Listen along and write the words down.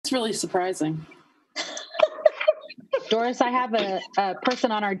That's really surprising. Doris, I have a person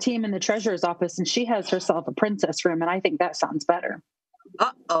on our team in the treasurer's office, and she has herself a princess room, and I think that sounds better.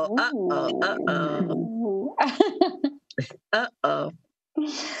 Uh-oh.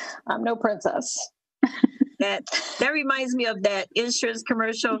 I'm no princess. That reminds me of that insurance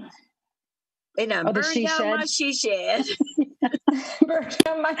commercial. They done burned down my she shed. Burned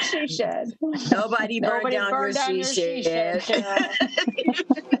down my she shed. Nobody burned down your she shed.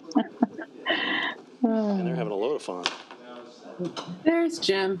 And they're having a load of fun. There's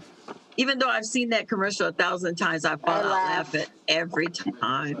Jim. Even though I've seen that commercial 1,000 times, I fall out laughing every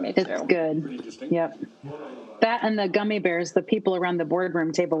time. It's good. Yep. That and the gummy bears, the people around the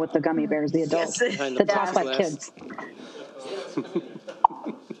boardroom table with the gummy bears, the adults, that talk like kids.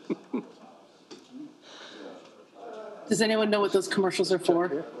 Does anyone know what those commercials are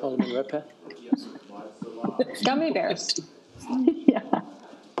for? Alderman Redpath? Gummy bears. Yeah.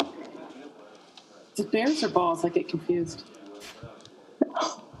 Is it bears or balls? I get confused.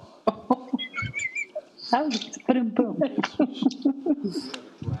 Oh, boom, boom.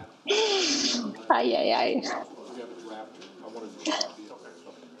 Ay.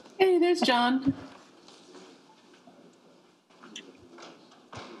 Hey, there's John.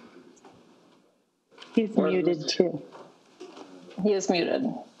 He's muted too. He is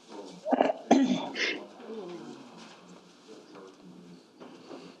muted.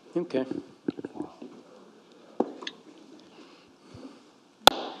 Okay.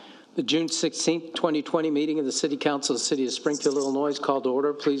 The June 16th, 2020 meeting of the City Council of the City of Springfield, Illinois is called to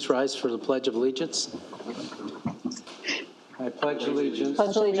order. Please rise for the Pledge of Allegiance. I pledge allegiance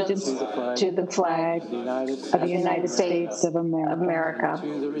Pledge allegiance to the flag of the United States of America,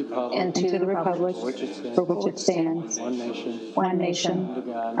 to the republic, and to the republic for which it stands, one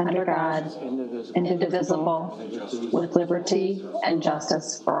nation, under God, indivisible, with liberty and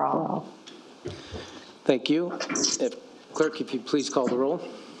justice for all. Thank you. Clerk, if you please call the roll.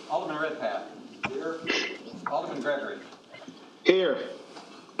 Alderman Redpath. Here. Alderman Gregory. Here.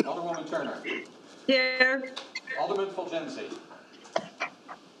 Alderwoman Turner. Here. Alderman Fulgenzi.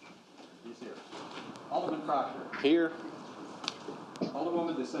 He's here. Alderman Proctor. Here.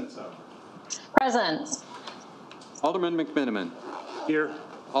 Alderwoman DeCenso. Present. Alderman McMiniman. Here.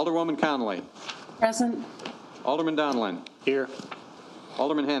 Alderwoman Connolly. Present. Alderman Donlin. Here.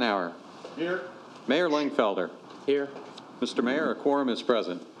 Alderman Hanauer. Here. Mayor Langfelder. Here. Mr. Mayor, a quorum is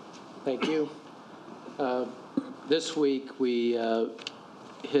present. Thank you. This week we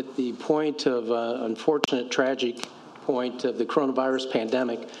hit the point of unfortunate, tragic point of the coronavirus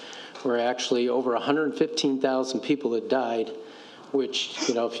pandemic, where actually over 115,000 people had died, which,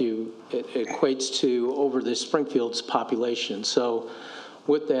 you know, it equates to over the Springfield's population. So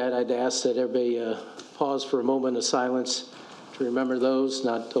with that, I'd ask that everybody pause for a moment of silence to remember those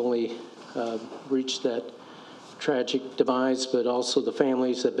not only reached that tragic demise, but also the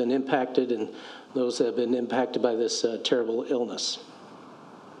families that have been impacted and those that have been impacted by this terrible illness.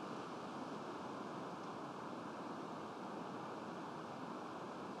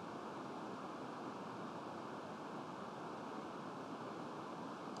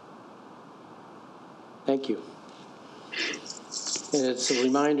 Thank you. And it's a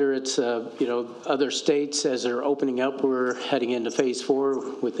reminder, it's, you know, other states, as they're opening up, we're heading into phase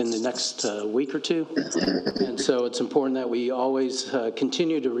 4 within the next week or two. And so it's important that we always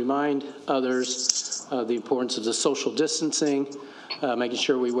continue to remind others of the importance of the social distancing, making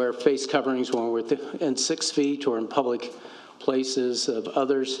sure we wear face coverings when we're within 6 feet or in public places of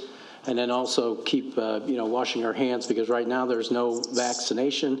others. And then also keep, you know, washing our hands, because right now there's no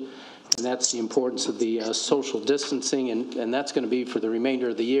vaccination. And that's the importance of the social distancing, and that's going to be for the remainder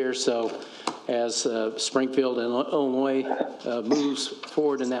of the year. So as Springfield and Illinois moves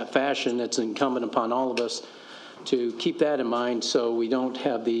forward in that fashion, it's incumbent upon all of us to keep that in mind so we don't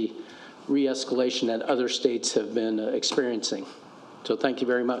have the re-escalation that other states have been experiencing. So thank you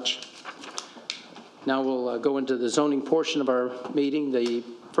very much. Now we'll go into the zoning portion of our meeting. The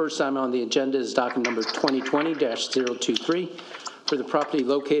first item on the agenda is docket number 2020-023. For the property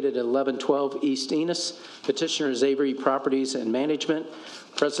located at 1112 East Enos. Petitioner is Avery Properties and Management.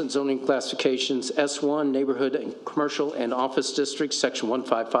 Present zoning classifications S1, Neighborhood and Commercial and Office District, Section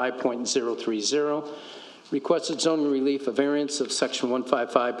 155.030. Requested zoning relief, a variance of Section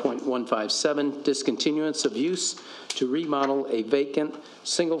 155.157, discontinuance of use to remodel a vacant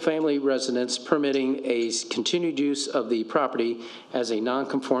single-family residence, permitting a continued use of the property as a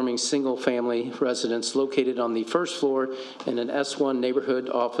non-conforming single-family residence located on the first floor in an S1 neighborhood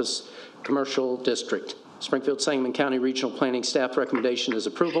office commercial district. Springfield Sangamon County Regional Planning Staff recommendation is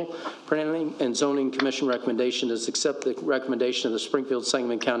approval. Planning and Zoning Commission recommendation is accept the recommendation of the Springfield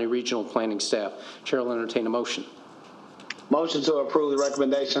Sangamon County Regional Planning Staff. Chair will entertain a motion. Motion to approve the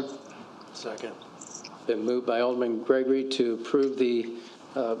recommendation. Second. Been moved by Alderman Gregory to approve the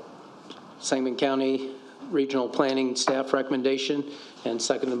Sangamon County Regional Planning Staff recommendation, and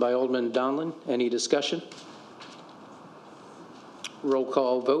seconded by Alderman Donlin. Any discussion? Roll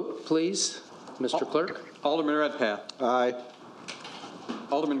call vote, please. Mr. Clerk. Alderman Redpath. Aye.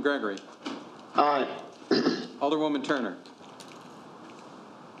 Alderman Gregory. Aye. Alderwoman Turner.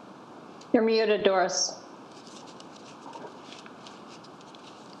 You're muted, Doris.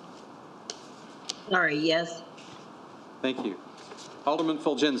 Sorry, yes. Thank you. Alderman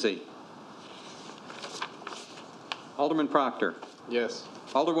Fulgenzi. Alderman Proctor. Yes.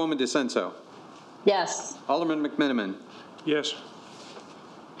 Alderwoman DeCenso. Yes. Alderman McMiniman. Yes.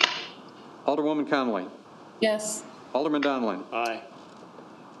 Alderwoman Connolly. Yes. Alderman Donlin. Aye.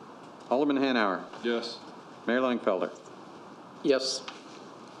 Alderman Hanauer. Yes. Mayor Langfelder. Yes.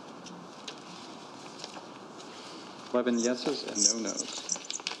 11 yeses and no nos.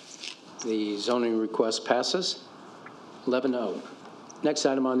 The zoning request passes. 11-0. Next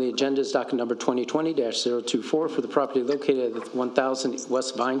item on the agenda is docket number 2020-024 for the property located at 1000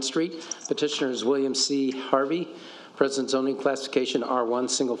 West Vine Street. Petitioner is William C. Harvey. Present zoning classification R1,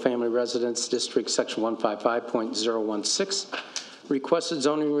 Single Family Residence District, Section 155.016. Requested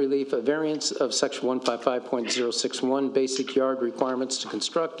zoning relief, a variance of Section 155.061, basic yard requirements to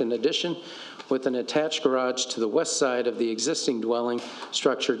construct an addition with an attached garage to the west side of the existing dwelling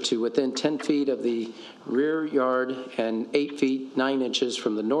structure to within 10 feet of the rear yard and 8 feet 9 inches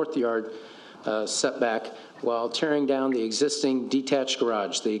from the north yard setback while tearing down the existing detached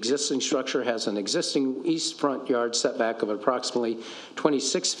garage. The existing structure has an existing east front yard setback of approximately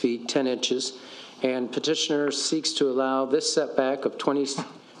 26 feet 10 inches, and petitioner seeks to allow this setback of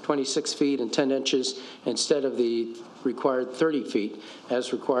 26 feet and 10 inches instead of the required 30 feet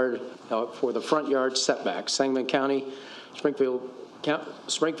as required for the front yard setback. Sangamon County, Springfield,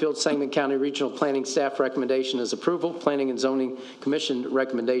 Sangamon County Regional Planning Staff recommendation is approval. Planning and Zoning Commission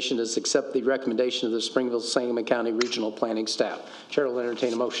recommendation is accept the recommendation of the Springfield Sangamon County Regional Planning Staff. Chair will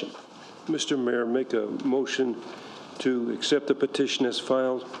entertain a motion. Mr. Mayor, make a motion to accept the petition as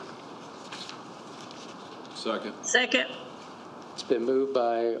filed. Second. Second. It's been moved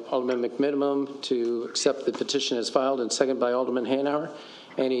by Alderman McMiniman to accept the petition as filed and seconded by Alderman Hanauer.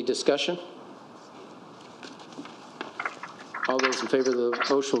 Any discussion? All those in favor of the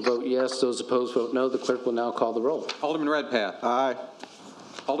motion will vote yes. Those opposed vote no. The clerk will now call the roll. Alderman Redpath. Aye.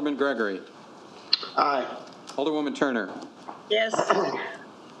 Alderman Gregory. Aye. Alderwoman Turner. Yes.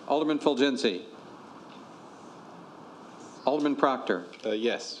 Alderman Fulgenzi. Alderman Proctor.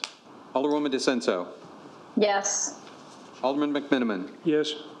 Yes. Alderwoman DeCenso. Yes. Alderman McMiniman.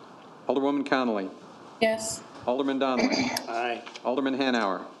 Yes. Alderwoman Connolly. Yes. Alderman Donlin. Aye. Alderman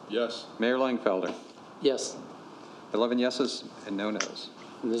Hanauer. Yes. Mayor Langfelder. Yes. 11 yeses and no nos.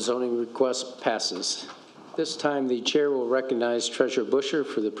 And the zoning request passes. This time, the chair will recognize Treasurer Busher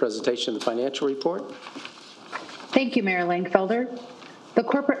for the presentation of the financial report. Thank you, Mayor Langfelder. The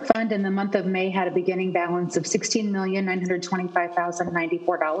corporate fund in the month of May had a beginning balance of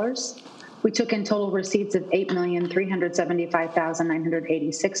 $16,925,094. We took in total receipts of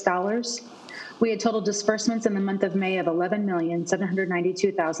 $8,375,986. We had total disbursements in the month of May of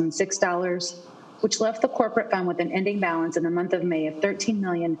 $11,792,006, which left the corporate fund with an ending balance in the month of May of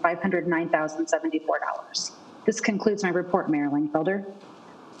 $13,509,074. This concludes my report, Mayor Langfelder.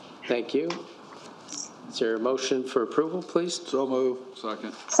 Thank you. Is there a motion for approval, please? So move.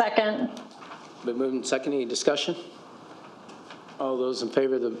 Second. Second. Been moved and seconded. Any discussion? All those in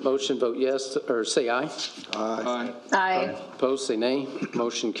favor of the motion vote yes or say aye. Aye. Aye. Opposed, say nay.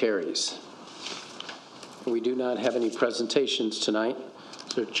 Motion carries. We do not have any presentations tonight.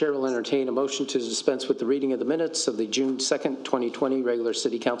 So the chair will entertain a motion to dispense with the reading of the minutes of the June 2nd, 2020 regular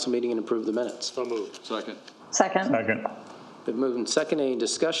city council meeting and approve the minutes. So moved. Second. Second. Second. Been moved and seconded. Any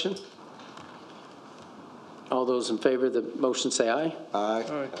discussion? All those in favor of the motion say aye.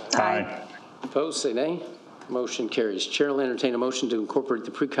 Aye. Aye. Opposed, say nay. Motion carries. Chair will entertain a motion to incorporate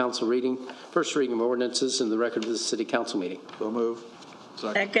the pre-council reading, first reading of ordinances in the record of the city council meeting. So move.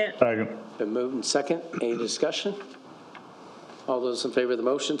 Second. Second. Been moved and second. Any discussion? All those in favor of the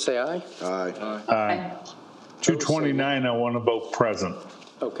motion say aye. Aye. Aye. 229, I want to vote present.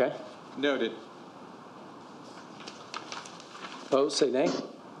 Okay. Noted. Opposed, say nay.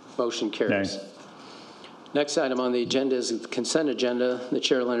 Motion carries. Nay. Next item on the agenda is the consent agenda. The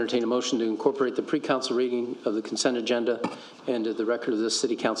chair will entertain a motion to incorporate the pre-council reading of the consent agenda into the record of this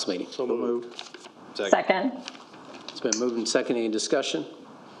city council meeting. So moved. Second. It's been moved and seconded. Any discussion?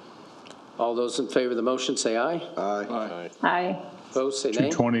 All those in favor of the motion say aye. Aye. Aye. Opposed, say nay.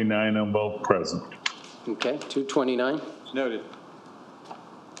 229, I'm vote present. Okay, 229. Noted.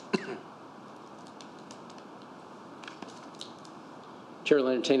 Chair will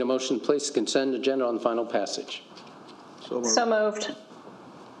entertain a motion to place the consent agenda on final passage. So moved.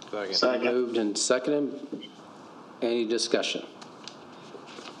 Second. Moved and seconded. Any discussion?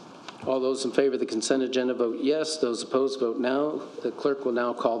 All those in favor of the consent agenda vote yes. Those opposed vote no. The clerk will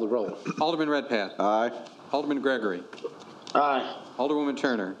now call the roll. Alderman Redpath. Aye. Alderman Gregory. Aye. Alderwoman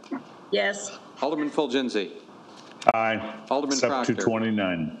Turner. Yes. Alderman Fulgenzi. Aye. Alderman Except Proctor.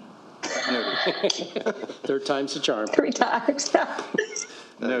 229. Noted. Third time's the charm. 3 times.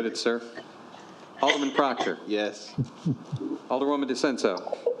 Noted, sir. Alderman Proctor. Yes. Alderwoman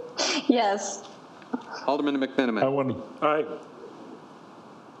DeCenso. Yes. Alderman I McMiniman. want to, aye.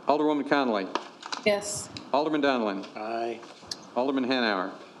 Alderwoman Connolly. Yes. Alderman Donlin. Aye. Alderman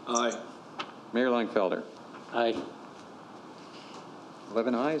Hanauer. Aye. Mayor Langfelder. Aye.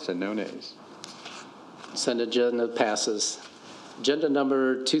 11 ayes and no nays. Consent agenda passes. Agenda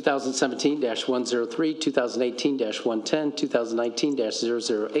number 2017-103, 2018-110,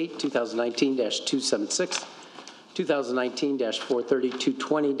 2019-008, 2019-276, 2019-430,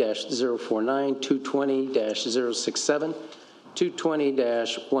 220-049, 220-067,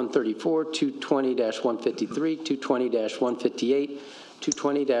 220-134, 220-153, 220-158,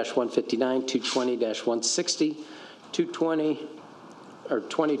 220-159, 220-160,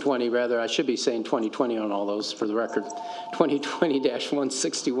 2020 rather, I should be saying 2020 on all those for the record.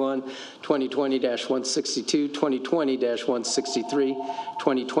 2020-161, 2020-162, 2020-163,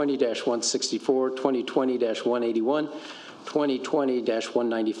 2020-164, 2020-181,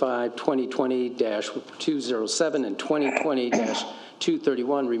 2020-195, 2020-207, and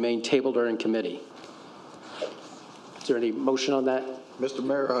 2020-231 remain tabled or in committee. Is there any motion on that? Mr.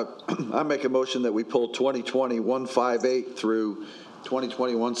 Mayor, I make a motion that we pull 2020-158 through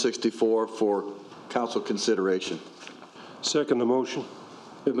 2020-164 for council consideration. Second the motion.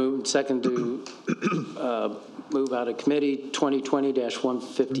 We move and second to move out of committee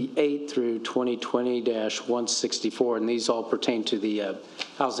 2020-158 through 2020-164, and these all pertain to the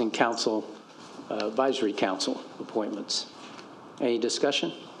Housing Council, Advisory Council appointments. Any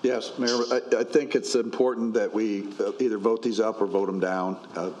discussion? Yes, Mayor, I think it's important that we either vote these up or vote them down.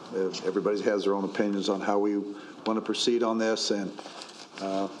 Everybody has their own opinions on how we want to proceed on this, and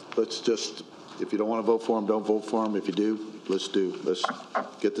let's just, if you don't want to vote for them, don't vote for them. If you do, let's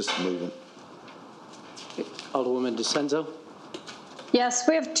get this moving. Alderwoman DeCenso? Yes,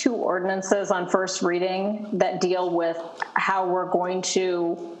 we have 2 ordinances on first reading that deal with how we're going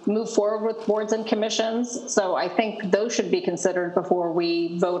to move forward with boards and commissions. So I think those should be considered before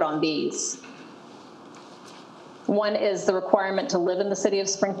we vote on these. One is the requirement to live in the city of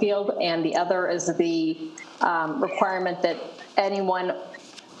Springfield, and the other is the requirement that any one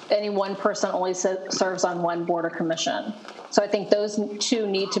person only serves on one board or commission. So I think those 2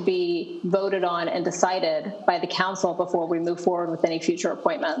 need to be voted on and decided by the council before we move forward with any future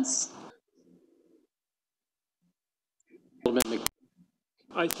appointments.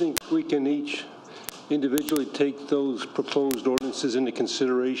 I think we can each individually take those proposed ordinances into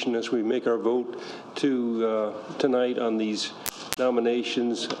consideration as we make our vote to tonight on these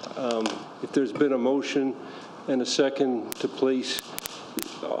nominations. If there's been a motion and a second to place,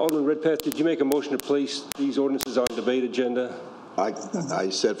 Alderman Redpath, did you make a motion to place these ordinances on debate agenda? I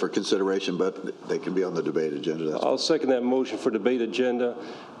said for consideration, but they can be on the debate agenda. I'll second that motion for debate agenda,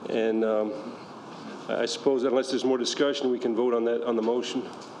 and I suppose unless there's more discussion, we can vote on that on the motion.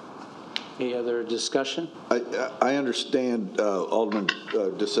 Any other discussion? I understand Alderman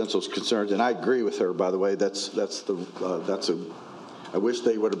DeCenso's concerns, and I agree with her. By the way, I wish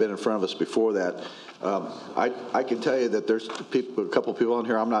they would have been in front of us before that. I can tell you that there's a couple people on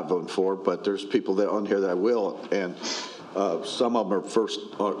here I'm not voting for, but there's people that on here that I will, and some of them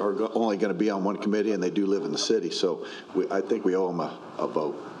are only going to be on one committee, and they do live in the city. So I think we owe them a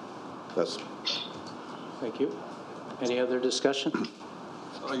vote. Thank you. Any other discussion?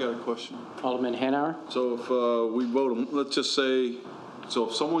 I got a question. Alderman Hanauer? So if we vote them, let's just say, so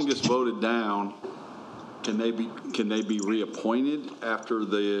if someone gets voted down, can they be reappointed after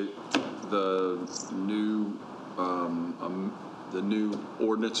the new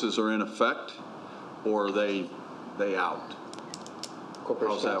ordinances are in effect, or are they out?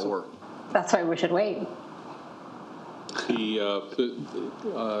 How's that work? That's why we should wait.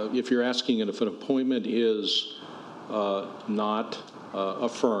 If you're asking if an appointment is not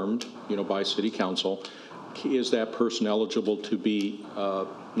affirmed, by City Council, is that person eligible to be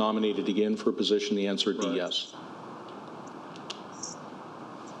nominated again for a position? The answer would be yes.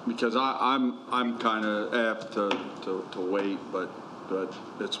 Because I'm kind of apt to wait, but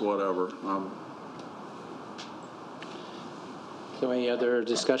it's whatever. So any other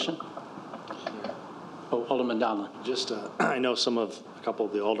discussion? Oh, Alderman Donlin. Just, I know a couple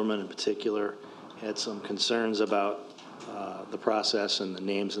of the aldermen in particular had some concerns about the process and the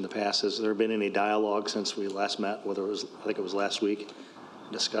names in the past. Has there been any dialogue since we last met, whether it was, I think it was last week,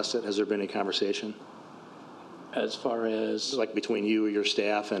 discussed it? Has there been any conversation? As far as? Like between you or your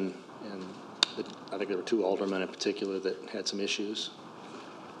staff and I think there were 2 aldermen in particular that had some issues.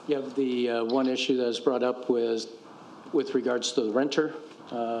 Yeah, the one issue that was brought up was with regards to the renter,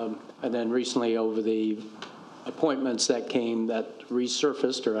 and then recently over the appointments that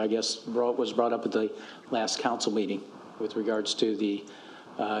resurfaced, or I guess was brought up at the last council meeting with regards to the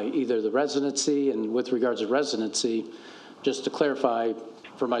either the residency, and with regards to residency, just to clarify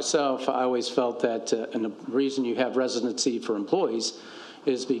for myself, I always felt that, and the reason you have residency for employees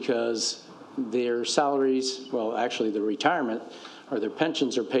is because their salaries, well, actually their retirement or their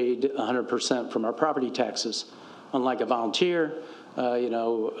pensions are paid 100% from our property taxes. Unlike a volunteer,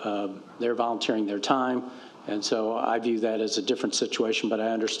 they're volunteering their time. And so I view that as a different situation, but I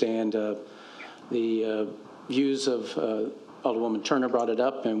understand the views of Alderwoman Turner brought it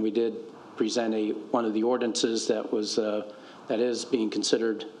up, and we did present one of the ordinances that is being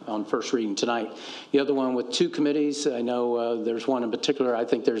considered on first reading tonight. The other one with 2 committees, I know there's one in particular. I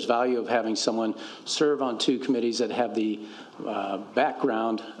think there's value of having someone serve on 2 committees that have the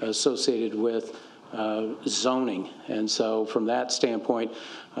background associated with zoning. And so from that standpoint,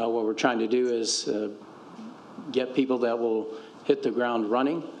 what we're trying to do is get people that will hit the ground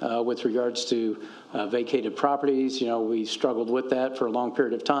running with regards to vacated properties. We struggled with that for a long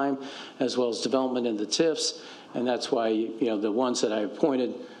period of time, as well as development in the TIFs. And that's why, the ones that I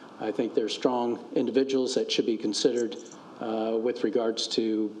appointed, I think they're strong individuals that should be considered with regards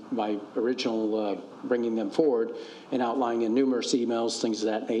to my original bringing them forward and outlining in numerous emails, things of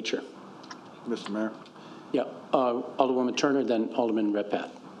that nature. Mr. Mayor? Yeah, Alderwoman Turner, then Alderman Redpath.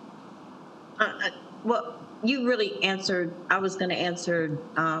 Well, you really answered, I was going to answer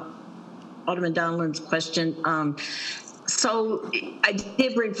Alderman Donlin's question. So I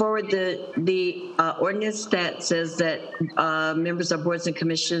did bring forward the ordinance that says that members of boards and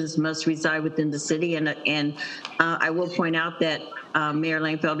commissions must reside within the city. And I will point out that Mayor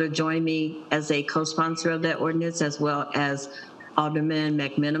Langfelder joined me as a co-sponsor of that ordinance, as well as Alderman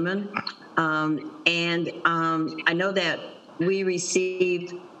McMenamin. And I know that we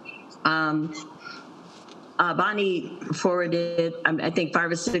received, Bonnie forwarded, I think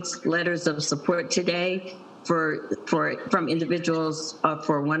 5 or 6 letters of support today from individuals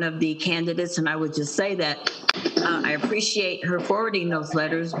for one of the candidates. And I would just say that I appreciate her forwarding those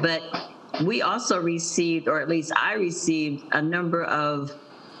letters, but we also received, or at least I received, a number of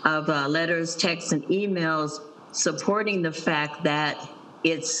letters, texts, and emails supporting the fact that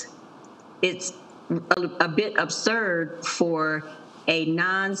it's a bit absurd for a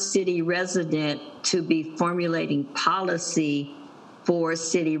non-city resident to be formulating policy for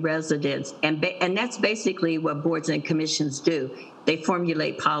city residents. And that's basically what boards and commissions do. They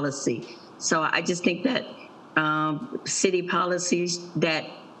formulate policy. So I just think that city policies that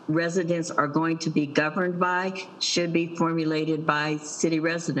residents are going to be governed by should be formulated by city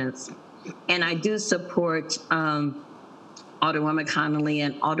residents. And I do support Alderwoman Connolly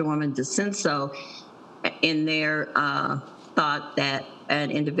and Alderwoman DeCenso in their thought that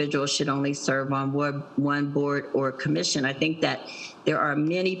an individual should only serve on one board or commission. I think that there are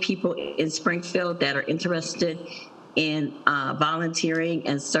many people in Springfield that are interested in volunteering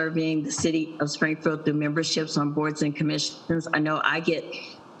and serving the city of Springfield through memberships on boards and commissions. I know I get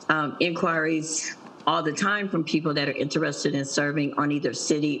inquiries all the time from people that are interested in serving on either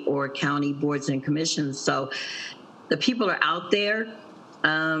city or county boards and commissions. So the people are out there.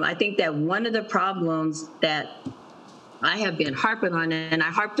 I think that one of the problems that I have been harping on, and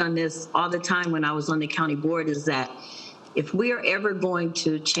I harped on this all the time when I was on the county board, is that if we are ever going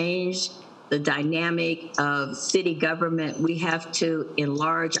to change the dynamic of city government, we have to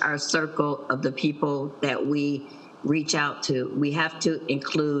enlarge our circle of the people that we reach out to. We have to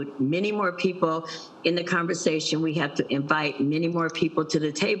include many more people in the conversation. We have to invite many more people to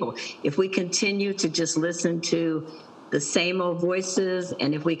the table. If we continue to just listen to the same old voices,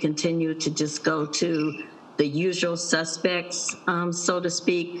 and if we continue to just go to the usual suspects, so to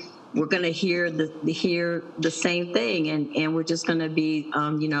speak, we're going to hear the same thing, and we're just going to be,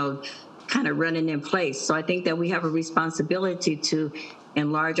 kind of running in place. So I think that we have a responsibility to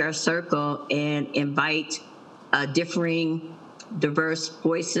enlarge our circle and invite differing, diverse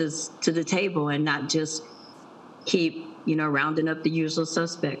voices to the table and not just keep, rounding up the usual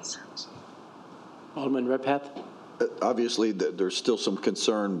suspects. Alderman Redpath? Obviously, there's still some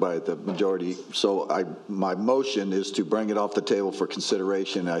concern by the majority, so my motion is to bring it off the table for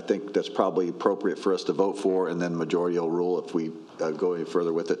consideration. I think that's probably appropriate for us to vote for, and then majority will rule if we go any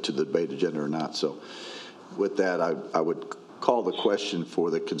further with it to the debate agenda or not. So with that, I would call the question for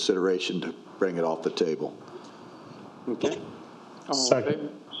the consideration to bring it off the table. Okay.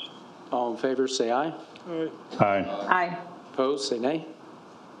 Second. All in favor, say aye. Aye. Aye. Opposed, say nay.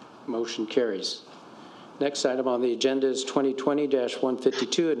 Motion carries. Next item on the agenda is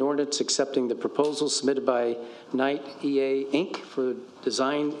 2020-152, an ordinance accepting the proposal submitted by Knight EA, Inc. for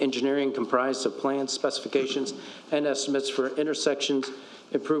design engineering comprised of plans, specifications, and estimates for intersections,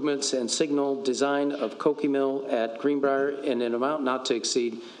 improvements, and signal design of Cokie Mill at Greenbrier in an amount not to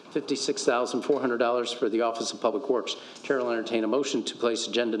exceed $56,400 for the Office of Public Works. Chair will entertain a motion to place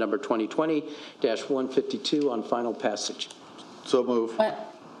agenda number 2020-152 on final passage. So move.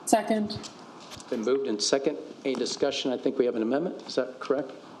 Second. Been moved and second. Any discussion? I think we have an amendment. Is that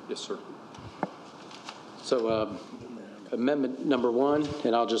correct? Yes, sir. So amendment number 1,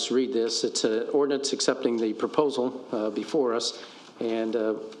 and I'll just read this. It's an ordinance accepting the proposal before us. And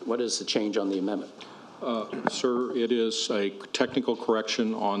what is the change on the amendment? Sir, it is a technical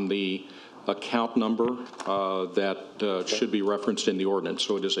correction on the account number that should be referenced in the ordinance.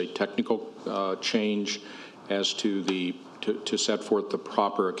 So it is a technical change as to to set forth the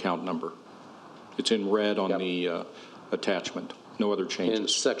proper account number. It's in red on the attachment. No other changes. In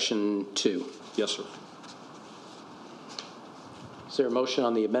section 2. Yes, sir. Is there a motion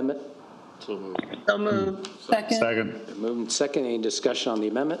on the amendment? So moved. So moved. Second. Second. Moved and second. Any discussion on the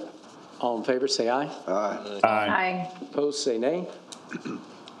amendment? All in favor, say aye. Aye. Aye. Aye. Opposed, say nay.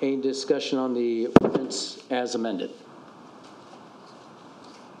 Any discussion on the ordinance as amended?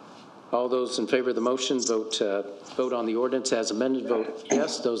 All those in favor of the motion, vote on the ordinance as amended, vote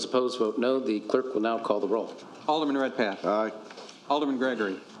yes. Those opposed, vote no. The clerk will now call the roll. Alderman Redpath. Aye. Alderman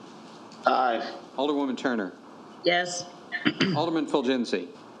Gregory. Aye. Alderwoman Turner. Yes. Alderman Fulgenzi.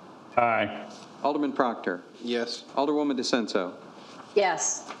 Aye. Alderman Proctor. Yes. Alderwoman DeCenso.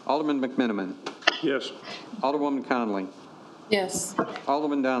 Yes. Alderman McMiniman. Yes. Alderwoman Conley. Yes.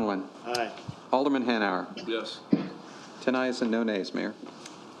 Alderman Donlin. Aye. Alderman Hanauer. Yes. 10 ayes and no nays, Mayor.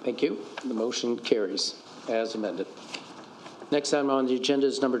 Thank you. The motion carries as amended. Next item on the agenda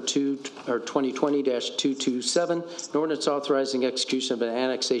is number 2020-227, an ordinance authorizing execution of an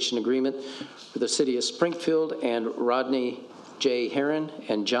annexation agreement for the city of Springfield and Rodney J. Herron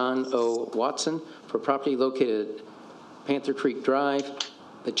and John O. Watson for property located at Panther Creek Drive.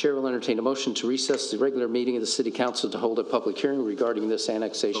 The chair will entertain a motion to recess the regular meeting of the city council to hold a public hearing regarding this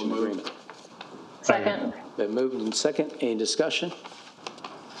annexation agreement. Second. Been moved and second. Any discussion?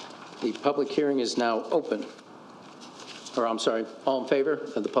 The public hearing is now open. Or I'm sorry, all in favor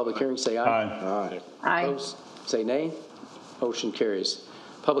of the public hearing, say aye. Aye. Aye. Opposed, say nay. Motion carries.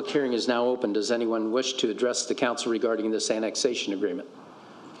 Public hearing is now open. Does anyone wish to address the council regarding this annexation agreement?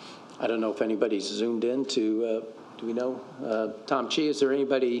 I don't know if anybody's zoomed in to, do we know? Tom Chi, is there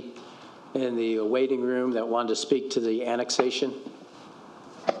anybody in the waiting room that wanted to speak to the annexation?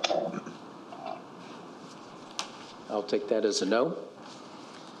 I'll take that as a no.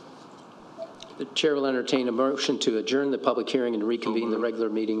 The chair will entertain a motion to adjourn the public hearing and reconvene the regular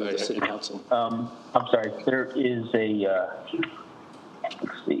meeting of the city council. I'm sorry, there is a,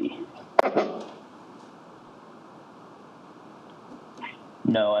 let's see.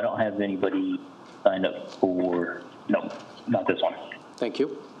 No, I don't have anybody signed up for, no, not this one. Thank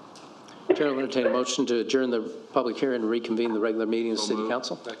you. Chair will entertain a motion to adjourn the public hearing and reconvene the regular meeting of the city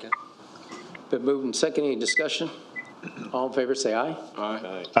council. Second. Been moved and second. Any discussion? All in favor, say aye.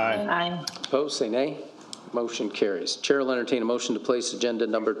 Aye. Aye. Aye. Opposed, say nay. Motion carries. Chair will entertain a motion to place agenda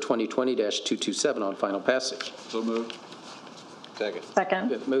number 2020-227 on final passage. So moved. Second. Second.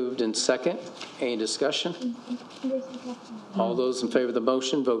 Been moved and second. Any discussion? All those in favor of the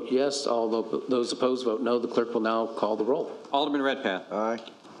motion, vote yes. All those opposed, vote no. The clerk will now call the roll. Alderman Redpath. Aye.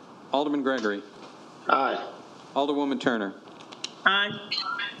 Alderman Gregory. Aye. Alderwoman Turner. Aye.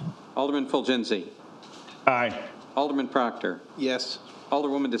 Alderman Fulgenzi. Aye. Alderman Proctor. Yes.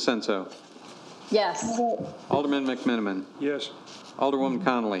 Alderwoman DeCenso. Yes. Alderman McMiniman. Yes. Alderwoman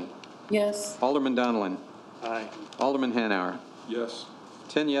Conley. Yes. Alderman Donlin. Aye. Alderman Hanauer. Yes.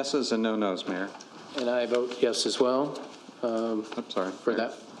 10 yeses and no nos, Mayor. And I vote yes as well. I'm sorry. For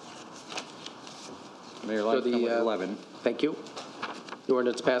that. Mayor Lightfoot with 11. Thank you. The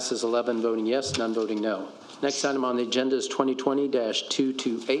ordinance passes 11 voting yes, none voting no. Next item on the agenda is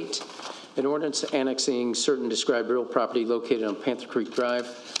 2020-228, An ordinance annexing certain described real property located on Panther Creek Drive.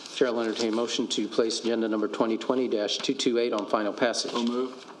 Chair will entertain a motion to place agenda number 2020-228 on final passage. So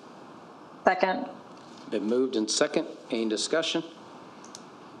moved. Second. Been moved and second. Any discussion?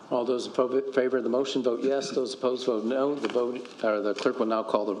 All those in favor of the motion vote yes. Those opposed vote no. The clerk will now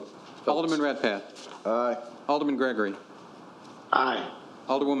call the votes. Alderman Redpath. Aye. Alderman Gregory. Aye.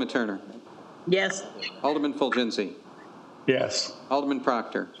 Alderwoman Turner. Yes. Alderman Fulgenzi. Yes. Alderman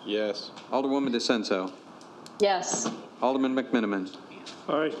Proctor. Yes. Alderwoman DeCenso. Yes. Alderman McMiniman.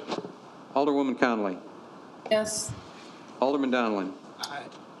 Aye. Alderwoman Conley. Yes. Alderman Donlin.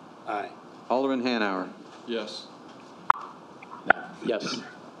 Aye. Alderman Hanauer. Yes. Yes.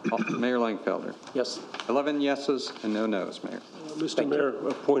 Mayor Langfelder. Yes. 11 yeses and no nos, Mayor. Mr. Mayor,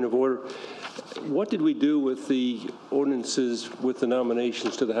 a point of order. What did we do with the ordinances with the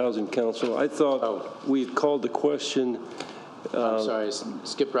nominations to the Housing Council? I thought we had called the question. I'm sorry,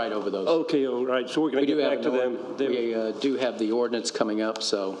 skip right over those. Okay, all right, so we're going to get back to them. We do have the ordinance coming up,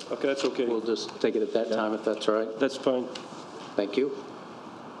 so Okay, that's okay. we'll just take it at that time if that's all right. That's fine. Thank you.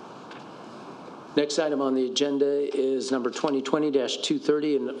 Next item on the agenda is number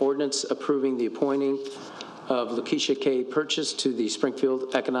 2020-230, an ordinance approving the appointing of Lakeisha K. Purchase to the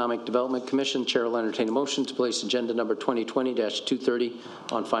Springfield Economic Development Commission. Chair will entertain a motion to place agenda number 2020-230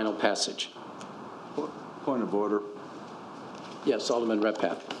 on final passage. Point of order. Yes, Alderman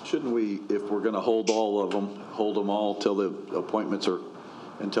Redpath. Shouldn't we, if we're going to hold all of them, hold them all till the appointments are,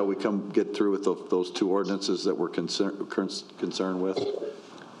 until we get through with those two ordinances that we're concerned with?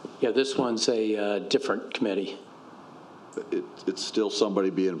 Yeah, this one's a different committee. It's still somebody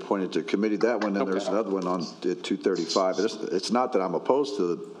being appointed to a committee. That one, and there's another one on 235. It's not that I'm opposed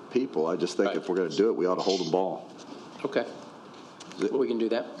to the people. I just think if we're going to do it, we ought to hold them all. Okay. We can do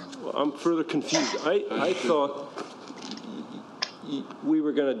that. Well, I'm further confused. I thought we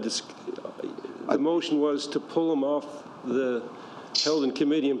were going to, the motion was to pull them off the held in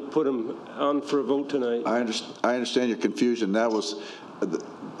committee and put them on for a vote tonight. I understand your confusion. That was,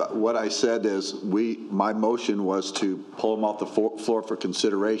 what I said is my motion was to pull them off the floor for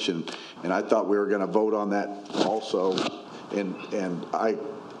consideration, and I thought we were going to vote on that also, and I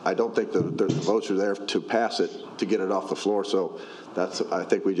don't think the votes are there to pass it, to get it off the floor, so I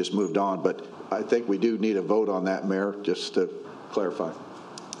think we just moved on, but I think we do need a vote on that, Mayor, just to clarify.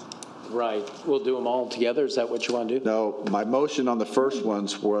 Right. We'll do them all together. Is that what you want to do? No, my motion on the first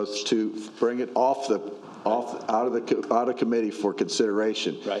ones was to bring it out of committee for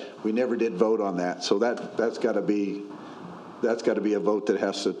consideration. Right. We never did vote on that, so that's got to be a vote that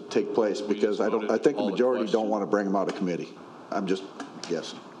has to take place, because I think the majority don't want to bring them out of committee. I'm just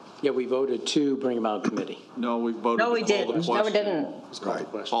guessing. Yeah, we voted to bring them out of committee. No, we voted. No, we didn't. No, we didn't. Right.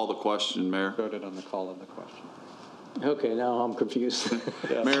 Call the question, Mayor. Voted on the call of the question. Okay, now I'm confused.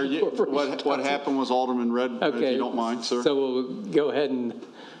 Mayor, what happened was Alderman Red, if you don't mind, sir. So we'll go ahead and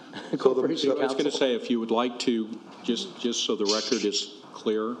Corporation I was going to Council. say, if you would like to, just so the record is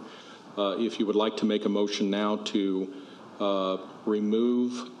clear, if you would like to make a motion now to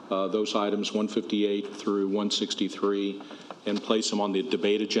remove those items 158 through 163 and place them on the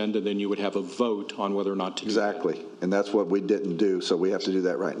debate agenda, then you would have a vote on whether or not to do that. Exactly, and that's what we didn't do, so we have to do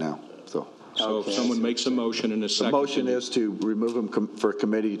that right now. So if someone makes a motion in a second. The motion is to remove them for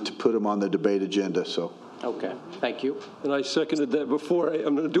committee, to put them on the debate agenda, so. Okay, thank you. And I seconded that before.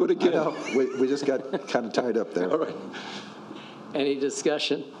 I'm going to do it again. No, we just got kind of tied up there. All right. Any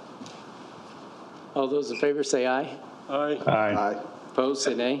discussion? All those in favor say aye. Aye. Aye. Aye. Opposed,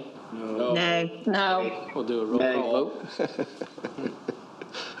 say nay. No. No. We'll do a roll call vote.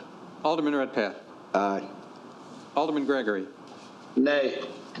 Alderman Redpath. Aye. Alderman Gregory. Nay.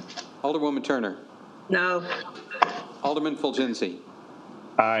 Alderwoman Turner. No. Alderman Fulgenzi.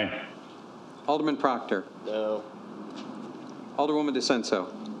 Aye. Alderman Proctor. No. Alderwoman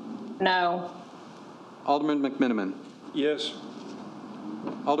DeCenso. No. Alderman McMiniman. Yes.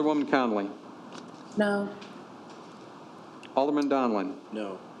 Alderwoman Conley. No. Alderman Donlin.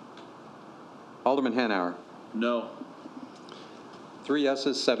 No. Alderman Hanauer. No. 3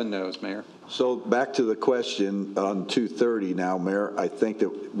 yeses, 7 nos, Mayor. So back to the question on 230 now, Mayor. I think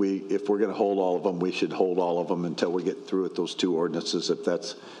that if we're going to hold all of them, we should hold all of them until we get through with those two ordinances. If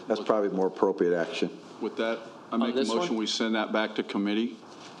that's probably more appropriate action. With that, I make a this motion, one? we send that back to committee.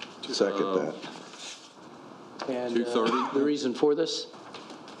 Second that. And 230? the reason for this?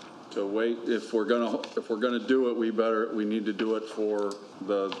 To wait, if we're gonna do it, we need to do it for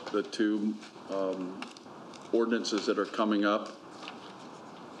the two ordinances that are coming up,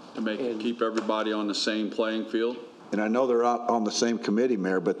 to keep everybody on the same playing field. And I know they're out on the same committee,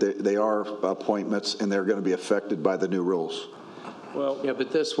 Mayor, but they are appointments, and they're going to be affected by the new rules. Well, yeah,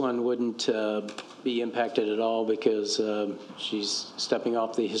 but this one wouldn't be impacted at all because she's stepping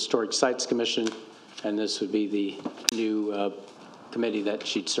off the Historic Sites Commission, and this would be the new committee that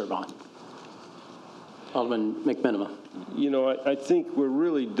she'd serve on. Alderman McMenamin. You know, I think we're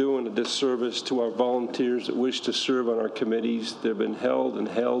really doing a disservice to our volunteers that wish to serve on our committees. They've been held and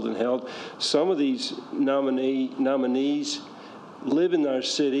held and held. Some of these nominees live in our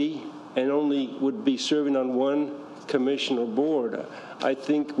city and only would be serving on one commission or board. I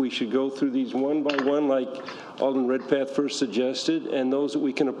think we should go through these one by one like Alderman Redpath first suggested, and those that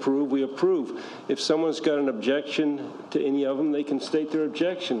we can approve, we approve. If someone's got an objection to any of them, they can state their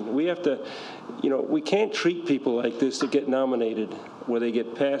objection. We have to, you know, we can't treat people like this that get nominated, where they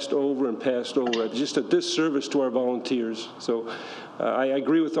get passed over and passed over. It's just a disservice to our volunteers. So I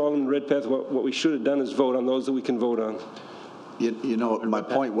agree with Alderman Redpath. What we should have done is vote on those that we can vote on. You know, my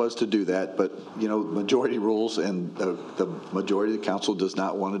point was to do that, but, you know, majority rules, and the majority of the council does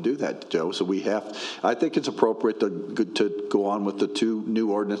not want to do that, Joe. So I think it's appropriate to go on with the two new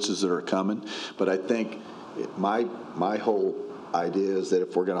ordinances that are coming. But I think my whole idea is that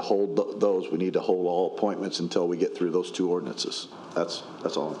if we're going to hold those, we need to hold all appointments until we get through those two ordinances. That's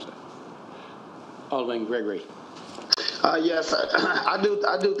all I'm saying. Alderman Gregory. Yes, I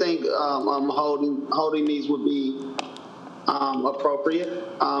do think holding these would be appropriate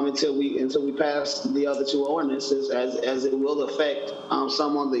until we pass the other two ordinances, as it will affect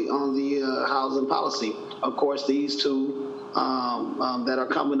some on the housing policy. Of course, these two that are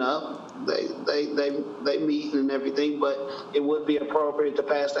coming up, they meet and everything, but it would be appropriate to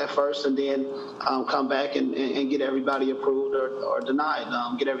pass that first and then come back and get everybody approved or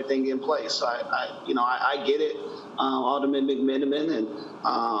denied, get everything in place. So I get it, Alderman McMenamin,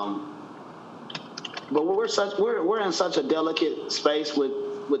 and but we're in such a delicate space with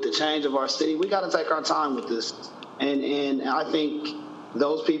the change of our city. We got to take our time with this, and I think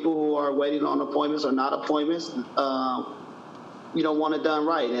those people who are waiting on appointments or not appointments, want it done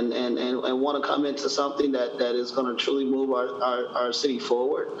right and want to come into something that is going to truly move our city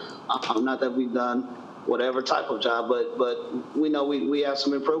forward. Not that we've done whatever type of job, but we know we have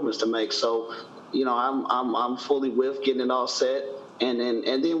some improvements to make. So, I'm fully with getting it all set. And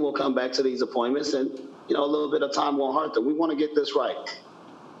then we'll come back to these appointments, and a little bit of time won't hurt them. We want to get this right.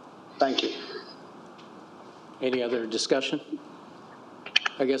 Thank you. Any other discussion?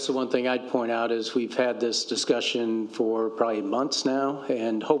 I guess the one thing I'd point out is we've had this discussion for probably months now,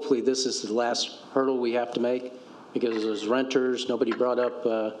 and hopefully this is the last hurdle we have to make, because as renters, nobody brought up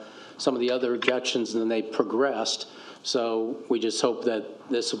some of the other objections, and then they progressed. So we just hope that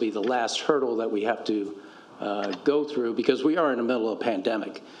this will be the last hurdle that we have to go through, because we are in the middle of a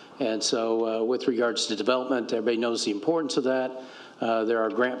pandemic. And so with regards to development, everybody knows the importance of that. There are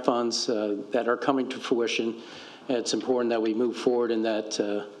grant funds that are coming to fruition. And it's important that we move forward in that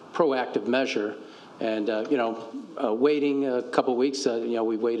proactive measure. And, waiting a couple of weeks,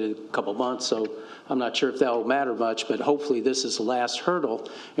 we waited a couple of months, so I'm not sure if that will matter much, but hopefully this is the last hurdle.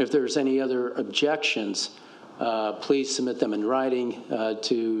 If there's any other objections, please submit them in writing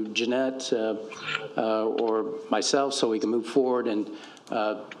to Jeanette or myself so we can move forward and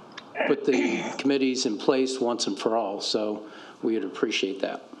put the committees in place once and for all. So we would appreciate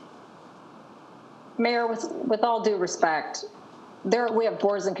that. Mayor, with all due respect, we have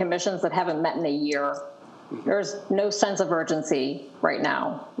boards and commissions that haven't met in a year. There's no sense of urgency right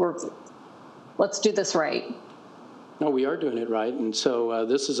now. Let's do this right. No, we are doing it right, and so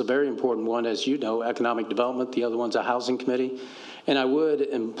this is a very important one, as you know, economic development. The other one's a housing committee. And I would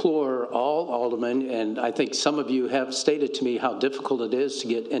implore all aldermen, and I think some of you have stated to me how difficult it is to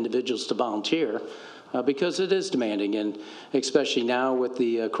get individuals to volunteer, because it is demanding, and especially now with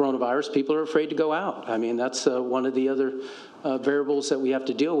the coronavirus, people are afraid to go out. I mean, that's one of the other variables that we have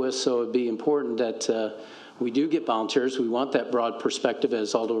to deal with, so it'd be important that we do get volunteers. We want that broad perspective,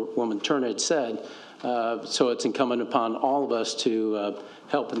 as Alderwoman Turner had said. So it's incumbent upon all of us to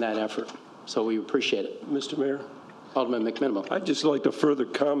help in that effort. So we appreciate it. Mr. Mayor? Alderman McMenamin. I'd just like to further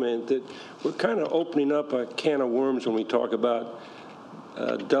comment that we're kind of opening up a can of worms when we talk about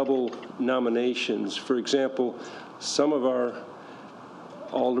double nominations. For example, some of our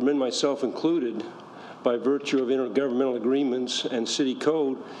aldermen, myself included, by virtue of intergovernmental agreements and city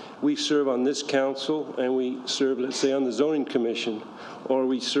code, we serve on this council and we serve, let's say, on the zoning commission, or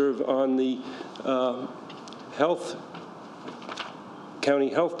we serve on the county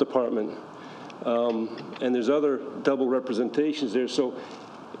health department. And there's other double representations there. So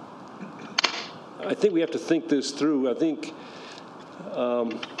I think we have to think this through. I think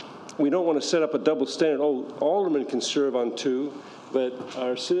we don't want to set up a double standard. Oh, aldermen can serve on two, but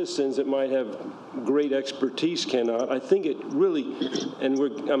our citizens that might have great expertise cannot. I think it really, and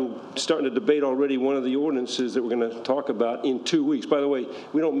I'm starting to debate already one of the ordinances that we're going to talk about in 2 weeks. By the way,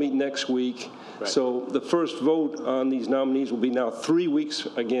 we don't meet next week, right. So the first vote on these nominees will be now 3 weeks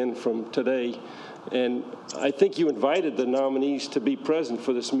again from today. And I think you invited the nominees to be present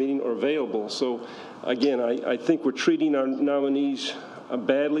for this meeting or available. So again, I think we're treating our nominees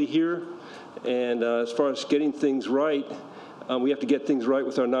badly here. And as far as getting things right, we have to get things right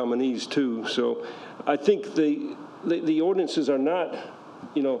with our nominees too. So I think the ordinances are not,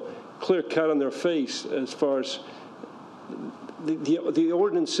 clear cut on their face as far as the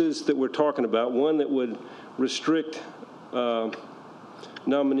ordinances that we're talking about. One that would restrict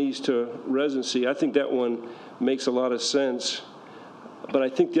nominees to residency. I think that one makes a lot of sense. But I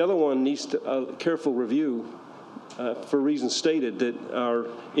think the other one needs a careful review for reasons stated, that our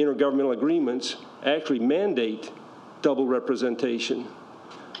intergovernmental agreements actually mandate double representation.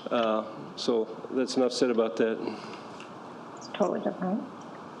 So that's enough said about that. It's totally different.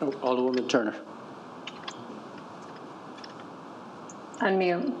 Alderwoman Turner.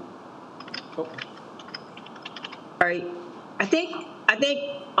 Unmute. All right. I think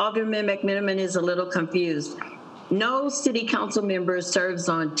Alderman McMenamin is a little confused. No city council member serves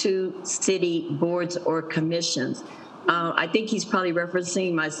on 2 city boards or commissions. I think he's probably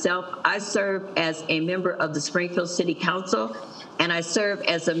referencing myself. I serve as a member of the Springfield City Council, and I serve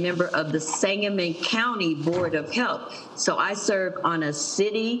as a member of the Sangamon County Board of Health. So I serve on a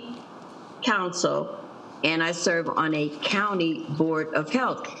city council, and I serve on a county board of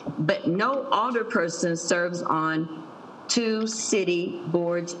health. But no alderperson serves on 2 city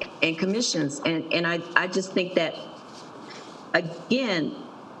boards and commissions. And I just think that, again,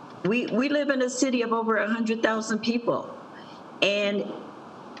 we live in a city of over 100,000 people, and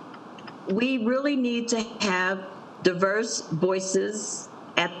we really need to have diverse voices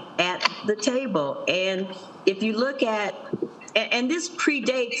at the table. And if you look at, and this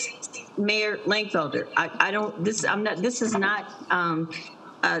predates Mayor Langfelder.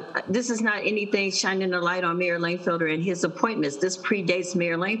 This is not anything shining a light on Mayor Langfelder and his appointments. This predates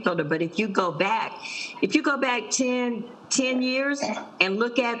Mayor Langfelder. But if you go back 10 years and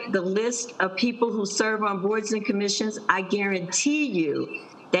look at the list of people who serve on boards and commissions, I guarantee you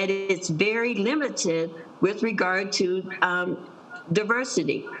that it's very limited with regard to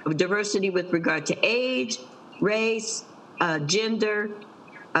diversity with regard to age, race, gender,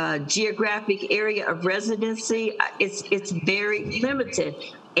 geographic area of residency. It's very limited.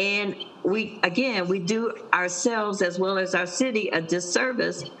 And we do ourselves as well as our city a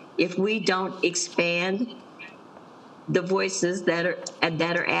disservice if we don't expand the voices that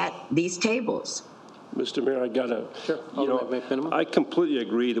are at these tables. Mr. Mayor, I completely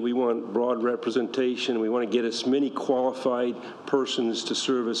agree that we want broad representation. We want to get as many qualified persons to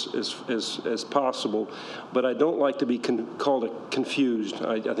serve as possible, but I don't like to be called confused.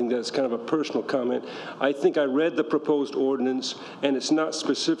 I think that's kind of a personal comment. I think I read the proposed ordinance, and it's not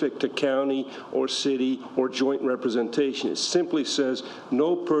specific to county or city or joint representation. It simply says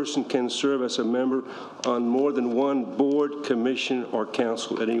no person can serve as a member on more than one board, commission, or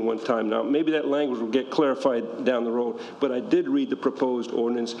council at any one time. Now, maybe that language will get clarified down the road, but I did read the proposed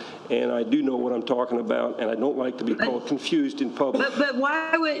ordinance, and I do know what I'm talking about, and I don't like to be called confused in public.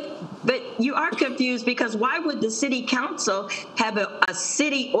 But you are confused, because why would the city council have a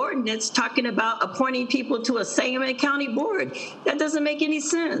city ordinance talking about appointing people to a Sangamon County board? That doesn't make any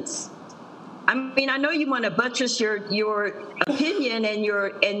sense. I mean, I know you want to buttress your opinion and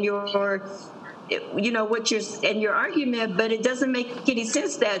your your argument, but it doesn't make any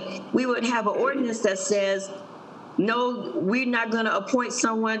sense that we would have an ordinance that says, no, we're not going to appoint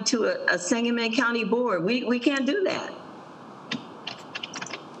someone to a Sangamon County board. We can't do that.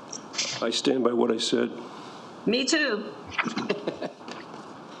 I stand by what I said. Me too.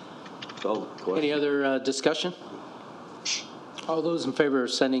 Any other discussion? All those in favor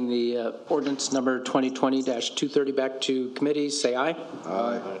of sending the ordinance number 2020-230 back to committee, say aye.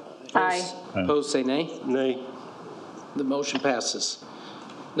 Aye. Aye. Opposed, say nay. Nay. The motion passes.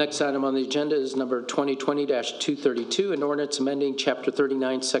 Next item on the agenda is number 2020-232, an ordinance amending Chapter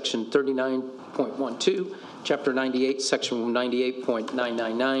 39, Section 39.12, Chapter 98, Section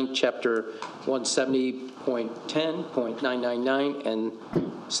 98.999, Chapter 170.10.999, and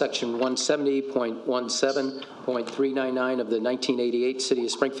Section 170.17.399 of the 1988 City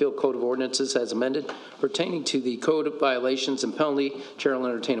of Springfield Code of Ordinances as amended, pertaining to the code of violations and penalty. Chair will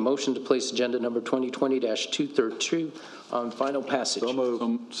entertain a motion to place agenda number 2020-232 on final passage. So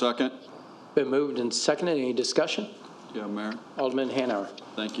moved. Second. Been moved and seconded. Any discussion? Yeah, Mayor. Alderman Hanauer.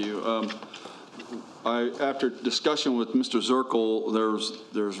 Thank you. After discussion with Mr. Zirkle,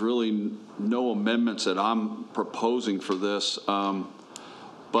 there's really no amendments that I'm proposing for this.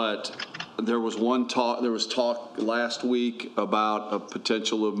 But there was talk last week about a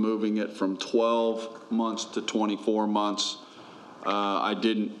potential of moving it from 12 months to 24 months. I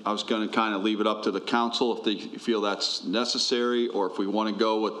was going to kind of leave it up to the council if they feel that's necessary, or if we want to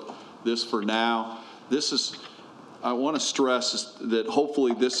go with this for now. I want to stress that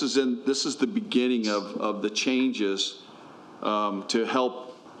hopefully this is the beginning of the changes to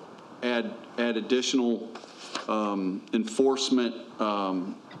help add additional enforcement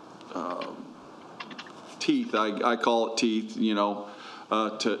teeth. I call it teeth,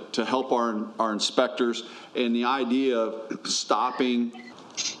 to help our inspectors, and the idea of stopping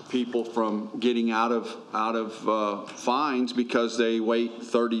people from getting out of fines because they wait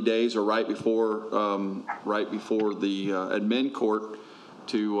 30 days or right before the admin court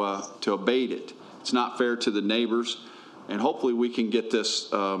to abate it. It's not fair to the neighbors, and hopefully we can get this.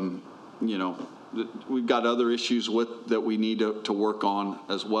 We've got other issues that we need to work on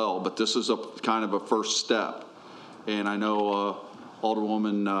as well, but this is a kind of a first step. And I know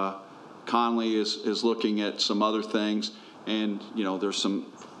Alderwoman Conley is looking at some other things, and there's some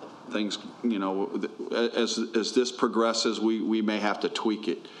things, as this progresses, we may have to tweak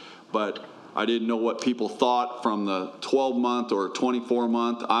it. But I didn't know what people thought from the 12-month or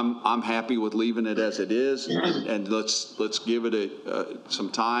 24-month. I'm happy with leaving it as it is, and let's give it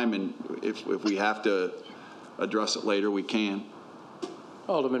some time, and if we have to address it later, we can.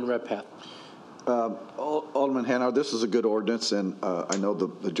 Alderman Redpath. Alderman Hanauer, this is a good ordinance, and I know the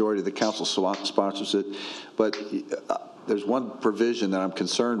majority of the council sponsors it, but there's one provision that I'm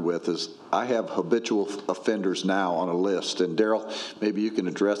concerned with is I have habitual offenders now on a list, and Daryl, maybe you can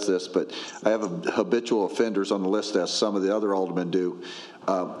address this, but I have habitual offenders on the list as some of the other aldermen do.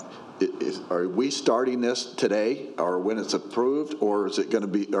 Are we starting this today, or when it's approved, or is it going to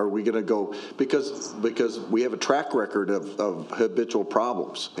be? Are we going to go because we have a track record of habitual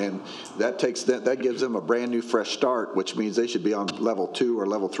problems, and that gives them a brand new fresh start, which means they should be on level 2 or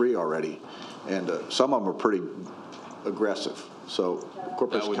level 3 already, and some of them are pretty aggressive. So,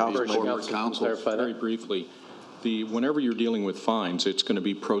 corporate counsel. Very briefly, whenever you're dealing with fines, it's going to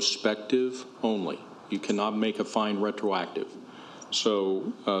be prospective only. You cannot make a fine retroactive.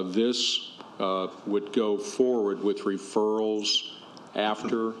 So this would go forward with referrals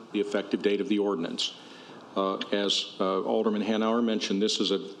after the effective date of the ordinance. As Alderman Hanauer mentioned, this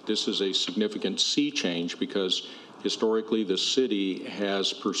is a significant sea change because historically the city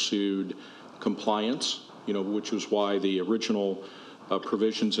has pursued compliance, which was why the original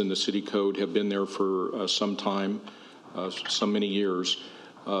provisions in the city code have been there for some time, so many years.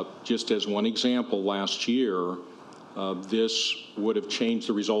 Just as one example, last year, this would have changed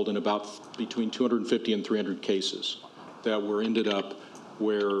the result in about between 250 and 300 cases that ended up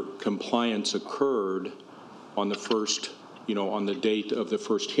where compliance occurred on the first, on the date of the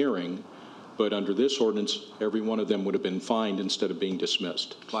first hearing. But under this ordinance, every one of them would have been fined instead of being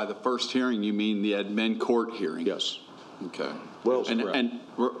dismissed. By the first hearing, you mean the admin court hearing? Yes. Okay. Well, and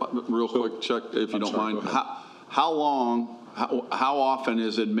real quick, Chuck, if you don't mind, how often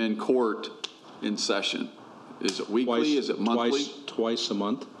is admin court in session? Is it weekly? Is it monthly? Twice a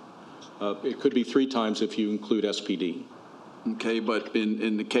month. It could be 3 times if you include SPD. Okay, but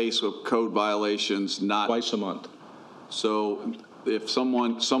in the case of code violations, not twice a month. So if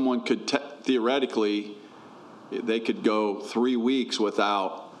someone could theoretically, they could go 3 weeks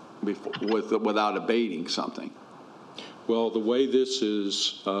without abating something. Well, the way this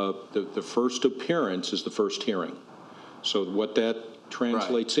is, the first appearance is the first hearing. So what that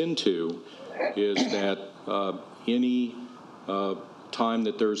translates into is that any time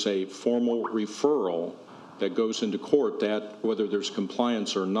that there's a formal referral that goes into court, that whether there's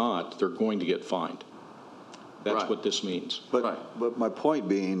compliance or not, they're going to get fined. That's what this means. But my point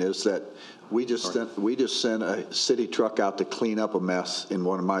being is that we just sent a city truck out to clean up a mess in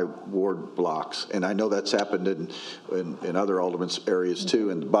one of my ward blocks, and I know that's happened in other aldermen's areas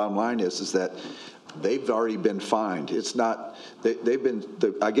too. And the bottom line is that they've already been fined. It's not they've been.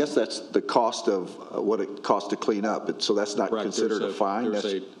 I guess that's the cost of what it costs to clean up. So that's not considered a fine.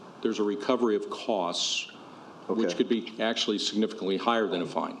 There's a recovery of costs, which could be actually significantly higher than a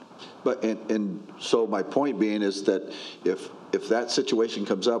fine. But and so my point being is that if that situation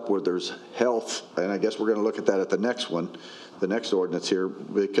comes up where there's health, and I guess we're going to look at that at the next one, the next ordinance here,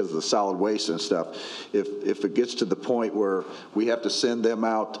 because of the solid waste and stuff, if it gets to the point where we have to send them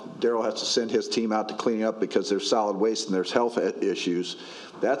out, Daryl has to send his team out to clean up because there's solid waste and there's health issues,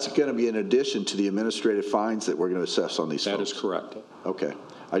 that's going to be in addition to the administrative fines that we're going to assess on these folks. That is correct. Okay.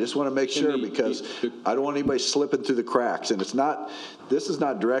 I just want to make sure, because I don't want anybody slipping through the cracks. And this is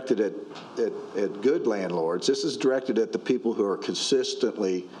not directed at good landlords. This is directed at the people who are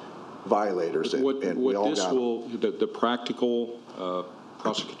consistently violators. The practical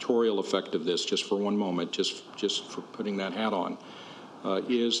prosecutorial effect of this, just for one moment, just for putting that hat on,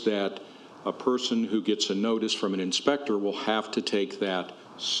 is that a person who gets a notice from an inspector will have to take that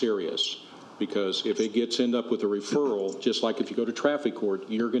serious. Because if it end up with a referral, just like if you go to traffic court,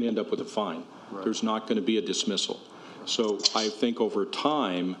 you're going to end up with a fine. Right. There's not going to be a dismissal. So I think over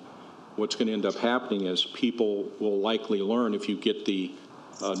time, what's going to end up happening is people will likely learn, if you get the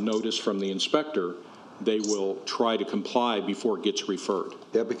notice from the inspector, they will try to comply before it gets referred.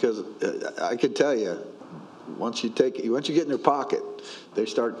 Yeah, because I can tell you, once you get in their pocket, they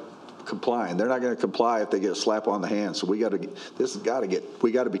start complying. They're not going to comply if they get a slap on the hand. So we got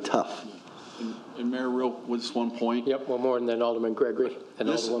to be tough. And Mayor, with this one point. Yep, one more, and then Alderman Gregory and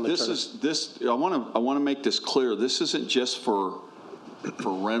Alderwoman Turner. I want to make this clear. This isn't just for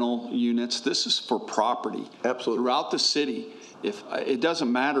rental units. This is for property. Absolutely. Throughout the city. It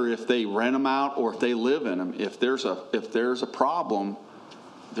doesn't matter if they rent them out or if they live in them. If there's a problem,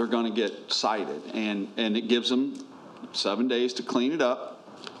 they're going to get cited, and it gives them 7 days to clean it up.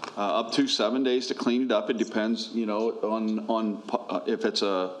 Up to 7 days to clean it up. It depends, on if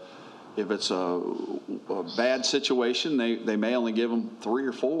it's a bad situation, they may only give them 3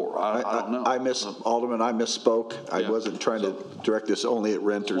 or 4. I don't know. Alderman, I misspoke. I wasn't trying to direct this only at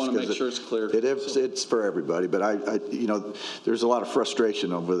renters. I want to make sure it's clear. It's for everybody, but there's a lot of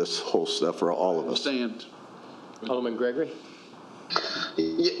frustration over this whole stuff for all of us. Understand. Alderman Gregory.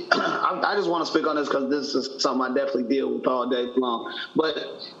 Yeah, I just want to speak on this because this is something I definitely deal with all day long. But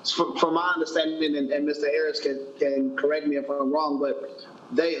from my understanding, and Mr. Harris can correct me if I'm wrong, but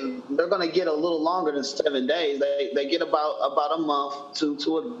they're going to get a little longer than 7 days. They get about a month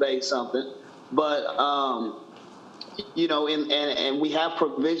to abate something. But and we have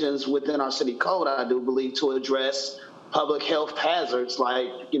provisions within our city code, I do believe, to address public health hazards, like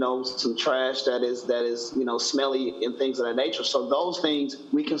some trash that is smelly and things of that nature. So those things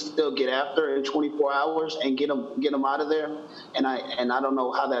we can still get after in 24 hours and get them out of there. And I don't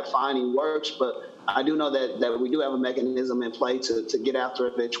know how that finding works, but I do know that we do have a mechanism in play to get after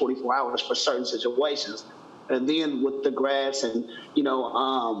it in 24 hours for certain situations. And then with the grass and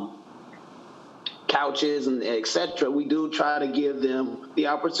couches and et cetera, we do try to give them the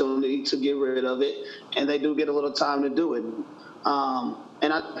opportunity to get rid of it, and they do get a little time to do it.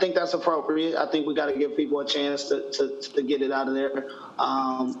 And I think that's appropriate. I think we got to give people a chance to get it out of there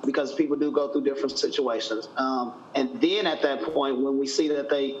because people do go through different situations. And then at that point, when we see that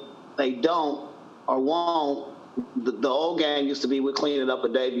they don't or won't, the old game used to be we clean it up a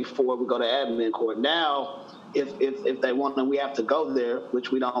day before we go to admin court. Now, if they want and we have to go there, which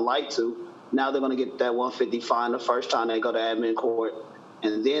we don't like to, now they're going to get that $150 fine the first time they go to admin court.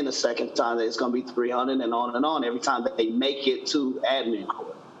 And then the second time, it's going to be $300 and on every time that they make it to admin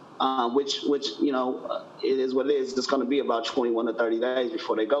court, which it is what it is. It's going to be about 21 to 30 days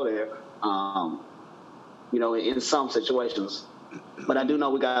before they go there, in some situations. But I do know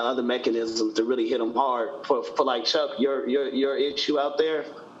we got other mechanisms to really hit them hard. For like Chuck, your issue out there,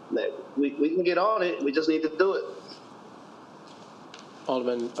 that we can get on it. We just need to do it.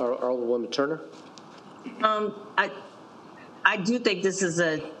 Alderwoman Turner. I do think this is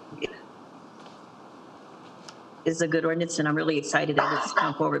a good ordinance, and I'm really excited that it's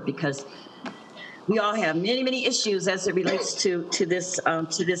come forward because we all have many issues as it relates to this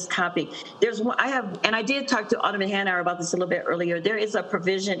topic. There's one I did talk to Alderman Hanauer about this a little bit earlier. There is a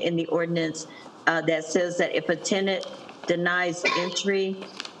provision in the ordinance that says that if a tenant denies entry,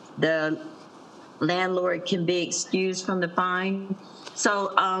 the landlord can be excused from the fine.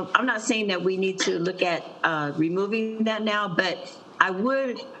 So I'm not saying that we need to look at removing that now, but I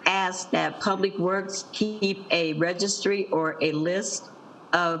would ask that Public Works keep a registry or a list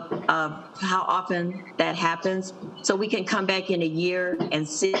of how often that happens, so we can come back in a year and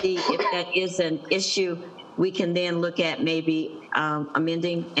see if that is an issue. We can then look at maybe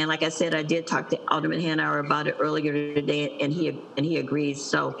amending. And like I said, I did talk to Alderman Hanauer about it earlier today, and he agrees.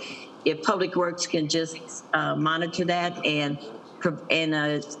 So if Public Works can just monitor that and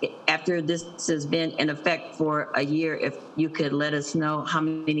after this has been in effect for a year, if you could let us know how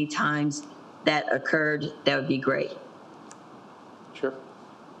many times that occurred, that would be great. Sure.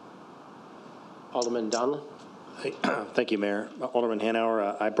 Alderman Donlin. Thank you, Mayor. Alderman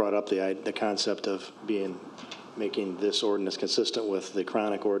Hanauer, I brought up the concept of making this ordinance consistent with the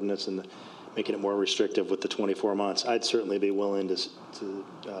chronic ordinance and making it more restrictive with the 24 months, I'd certainly be willing to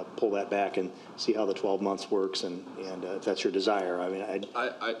pull that back and see how the 12 months works, and if that's your desire. I mean,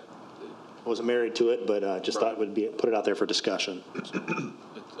 I wasn't married to it, but just thought it would be put it out there for discussion.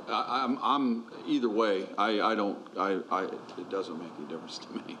 I'm either way. It doesn't make any difference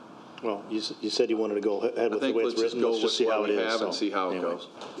to me. Well, you said you wanted to go ahead with the way it's written. Let's just see how it is. And see how it goes.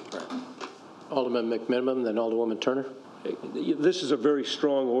 Right. Alderman McMiniman, then Alderwoman Turner. This is a very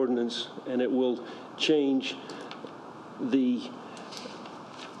strong ordinance, and it will change the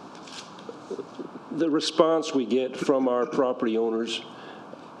response we get from our property owners.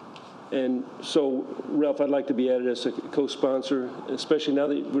 And so, Ralph, I'd like to be added as a co-sponsor, especially now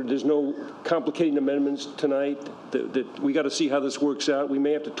that there's no complicating amendments tonight. That we got to see how this works out. We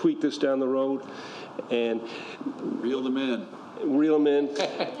may have to tweak this down the road, and reel them in.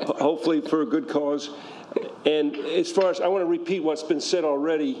 Hopefully for a good cause. And as far as, I want to repeat what's been said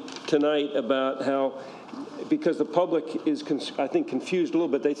already tonight about how, because the public is, I think, confused a little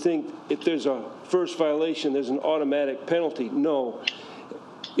bit. They think if there's a first violation, there's an automatic penalty. No.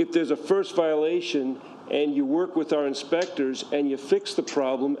 If there's a first violation and you work with our inspectors and you fix the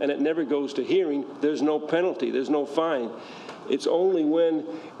problem and it never goes to hearing, there's no penalty, there's no fine. It's only when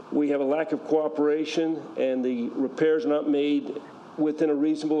we have a lack of cooperation and the repairs are not made within a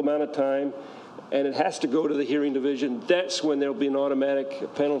reasonable amount of time and it has to go to the hearing division, that's when there'll be an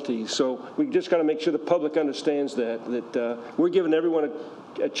automatic penalty. So we just got to make sure the public understands that we're giving everyone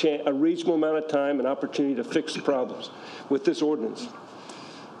a reasonable amount of time and opportunity to fix the problems with this ordinance.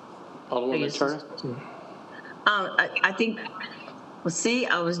 Alderwoman Turner? I think, well, see,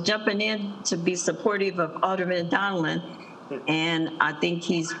 I was jumping in to be supportive of Alderman Donlin, and I think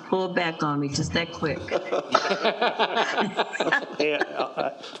he's pulled back on me just that quick. Hey,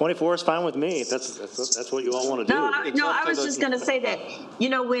 24 is fine with me. That's what you all want to do. No, I was just going to say that,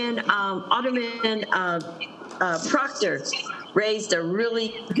 when Alderman Proctor raised a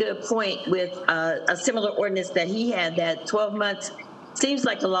really good point with a similar ordinance that he had, that 12 months seems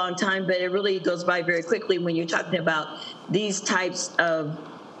like a long time, but it really goes by very quickly when you're talking about these types of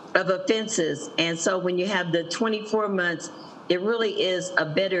offenses. And so when you have the 24 months, it really is a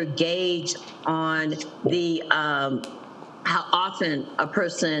better gauge on the how often a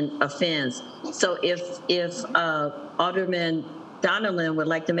person offends. So if Alderman Donilon would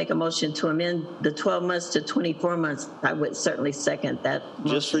like to make a motion to amend the 12 months to 24 months, I would certainly second that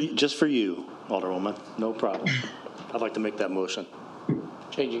motion. Just for you, Alderwoman, no problem. I'd like to make that motion.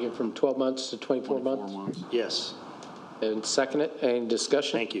 Changing it from 12 months to 24 months? Yes. And second it. Any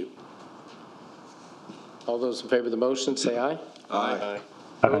discussion? Thank you. All those in favor of the motion, say aye. Aye.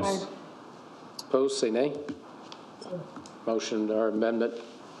 Opposed, say nay. Motion or amendment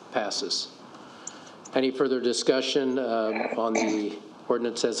passes. Any further discussion on the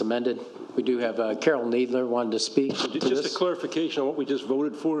ordinance as amended? We do have Carol Needler wanted to speak to this. Just a clarification on what we just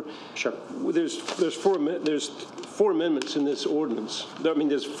voted for. Sure. There's four amendments in this ordinance. I mean,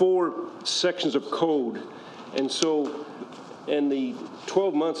 there's 4 sections of code, and the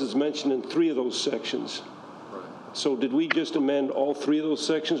 12 months is mentioned in 3 of those sections. Right. So did we just amend all 3 of those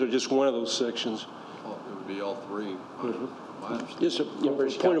sections, or just one of those sections? Well, it would be all 3. My understanding. Yes,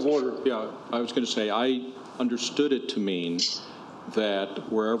 sir. Point of order. Yeah, I was going to say, I understood it to mean that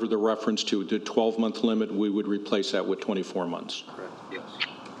wherever the reference to the 12-month limit, we would replace that with 24 months. Correct. Yes.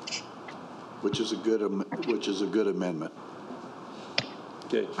 Which is a good amendment.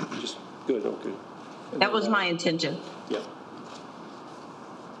 Okay, just good. Okay. That was my intention. Yep.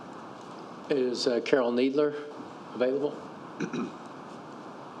 Is Carol Needler available? Can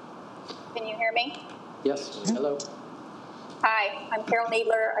you hear me? Yes. Hello. Hi, I'm Carol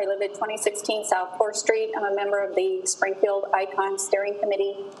Needler. I live at 2016 South 4th Street. I'm a member of the Springfield Icon Steering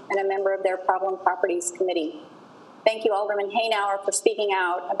Committee and a member of their Problem Properties Committee. Thank you, Alderman Haynauer, for speaking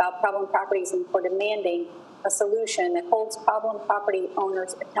out about problem properties and for demanding a solution that holds problem property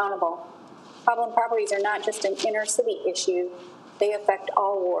owners accountable. Problem properties are not just an inner city issue. They affect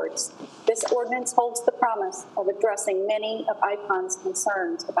all wards. This ordinance holds the promise of addressing many of ICON's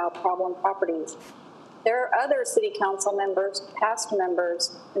concerns about problem properties. There are other city council members, past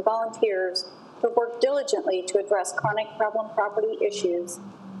members, and volunteers who work diligently to address chronic problem property issues,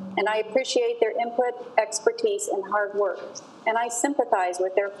 and I appreciate their input, expertise, and hard work, and I sympathize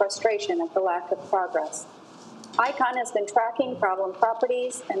with their frustration at the lack of progress. ICON has been tracking problem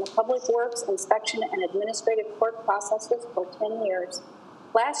properties and the public works, inspection, and administrative court processes for 10 years.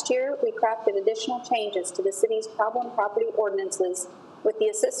 Last year, we crafted additional changes to the city's problem property ordinances with the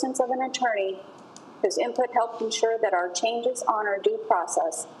assistance of an attorney whose input helped ensure that our changes honor due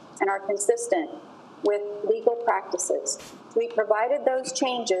process and are consistent with legal practices. We provided those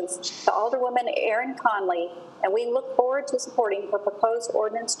changes to Alderwoman Erin Conley, and we look forward to supporting her proposed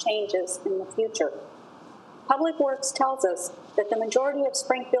ordinance changes in the future. Public Works tells us that the majority of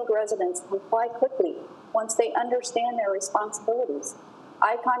Springfield residents comply quickly once they understand their responsibilities.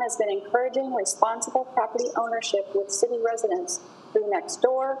 ICON has been encouraging responsible property ownership with city residents through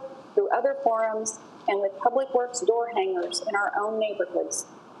Nextdoor, through other forums, and with Public Works door hangers in our own neighborhoods.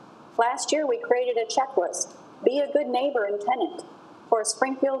 Last year, we created a checklist, Be a Good Neighbor and Tenant, for a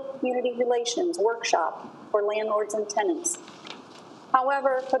Springfield Community Relations workshop for landlords and tenants.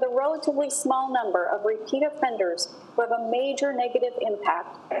 However, for the relatively small number of repeat offenders who have a major negative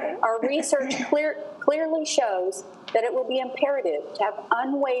impact, our research clearly shows that it will be imperative to have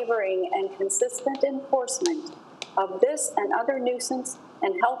unwavering and consistent enforcement of this and other nuisance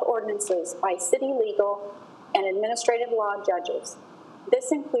and health ordinances by city legal and administrative law judges.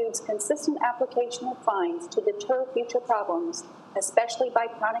 This includes consistent application of fines to deter future problems, especially by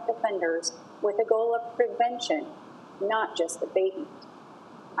chronic offenders, with a goal of prevention, not just abatement.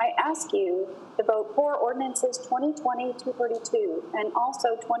 I ask you to vote for ordinances 2020-232 and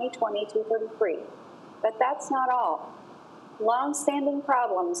also 2020-233. But that's not all. Long-standing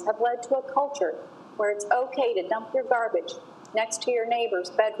problems have led to a culture where it's okay to dump your garbage next to your neighbor's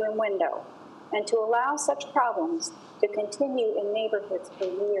bedroom window and to allow such problems to continue in neighborhoods for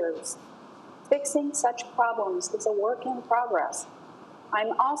years. Fixing such problems is a work in progress.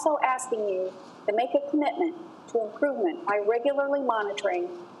 I'm also asking you to make a commitment to improvement by regularly monitoring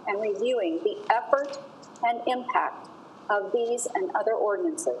and reviewing the effort and impact of these and other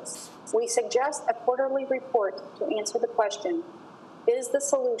ordinances. We suggest a quarterly report to answer the question, is the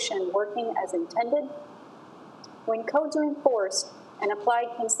solution working as intended? When codes are enforced and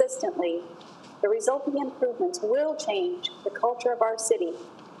applied consistently, the resulting improvements will change the culture of our city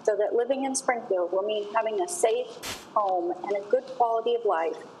so that living in Springfield will mean having a safe home and a good quality of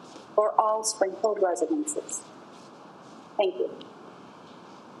life for all Springfield residences. Thank you.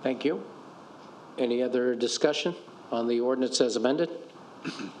 Thank you. Any other discussion on the ordinance as amended?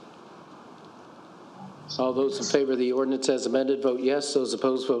 All those in favor of the ordinance as amended, vote yes. Those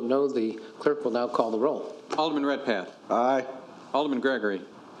opposed, vote no. The clerk will now call the roll. Alderman Redpath. Aye. Alderman Gregory.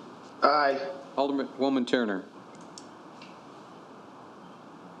 Aye. Alderwoman Turner.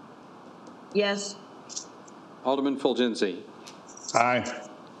 Yes. Alderman Fulgenzi. Aye.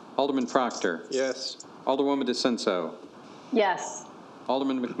 Alderman Proctor. Yes. Alderwoman DeCenso. Yes.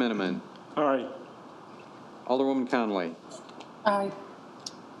 Alderman McMiniman. Aye. Alderwoman Conley. Aye.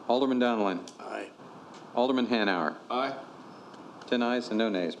 Alderman Donlin. Aye. Alderman Hanauer. Aye. 10 ayes and no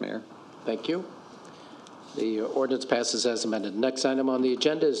nays, Mayor. Thank you. The ordinance passes as amended. Next item on the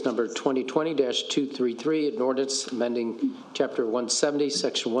agenda is number 2020-233, an ordinance amending Chapter 170,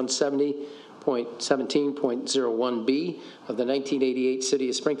 Section 170.17.01B of the 1988 City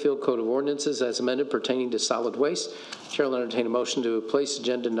of Springfield Code of Ordinances as amended pertaining to solid waste. Chair will entertain a motion to place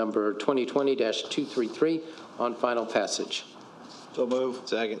agenda number 2020-233 on final passage. So move.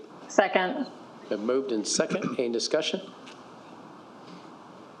 Second. Second. Been moved and second. Any discussion?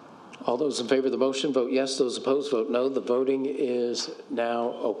 All those in favor of the motion, vote yes. Those opposed, vote no. The voting is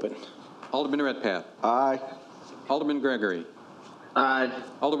now open. Alderman Redpath. Aye. Alderman Gregory. Aye.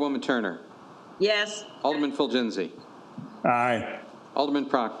 Alderwoman Turner. Yes. Alderman Fulgenzi. Aye. Alderman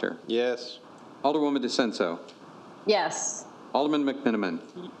Proctor. Yes. Alderwoman DeCenso. Yes. Alderman McMiniman.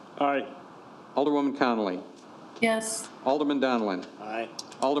 Aye. Alderwoman Conley. Yes. Alderman Donlin. Aye.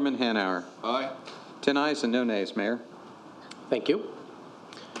 Alderman Hanauer. Aye. 10 ayes and no nays, Mayor. Thank you.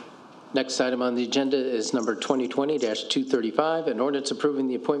 Next item on the agenda is number 2020-235, an ordinance approving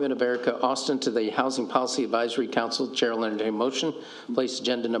the appointment of Erica Austin to the Housing Policy Advisory Council. Chair will entertain a motion. Place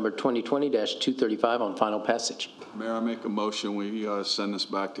agenda number 2020-235 on final passage. Mayor, I make a motion, we send this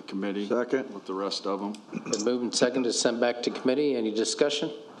back to committee. Second. With the rest of them. Been moved and seconded to send back to committee. Any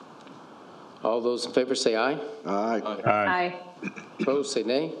discussion? All those in favor say aye. Aye. Aye. Opposed, say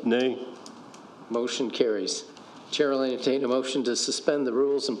nay. Nay. Motion carries. Chair will entertain a motion to suspend the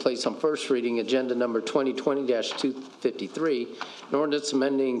rules and place on first reading agenda number 2020-253, an ordinance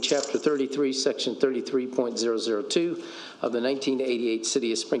amending Chapter 33, Section 33.002 of the 1988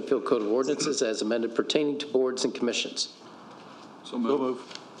 City of Springfield Code of Ordinances as amended pertaining to boards and commissions. So move.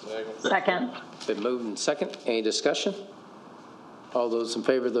 Second. Been moved and second. Any discussion? All those in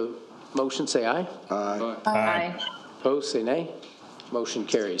favor of the motion say aye. Aye. Aye. Opposed, say nay. Motion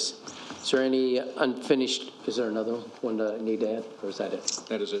carries. Is there any unfinished, is there another one that I need to add, or is that it?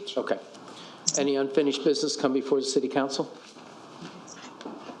 That is it, sir. Okay. Any unfinished business come before the city council?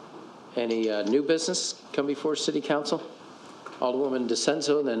 Any new business come before city council? Alderwoman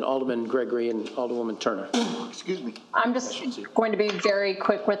DeCenzo, and then Alderman Gregory and Alderwoman Turner. Excuse me. I'm just going to be very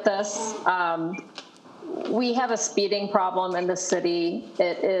quick with this. We have a speeding problem in the city.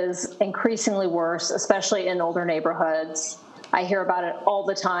 It is increasingly worse, especially in older neighborhoods. I hear about it all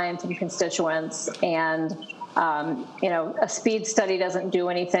the time from constituents, and a speed study doesn't do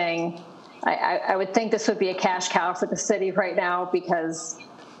anything. I would think this would be a cash cow for the city right now, because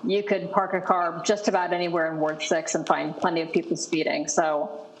you could park a car just about anywhere in Ward 6 and find plenty of people speeding.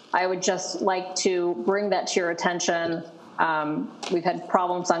 So I would just like to bring that to your attention. We've had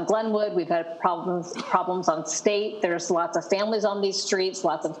problems on Glenwood. We've had problems on State. There's lots of families on these streets,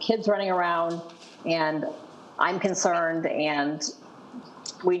 lots of kids running around, and I'm concerned, and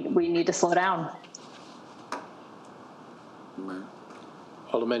we need to slow down.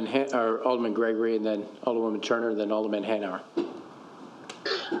 Alderman Gregory, and then Alderwoman Turner, and then Alderman Hanauer.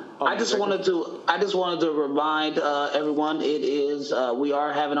 I just wanted to remind everyone, we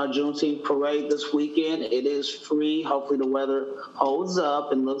are having our Juneteenth parade this weekend. It is free. Hopefully the weather holds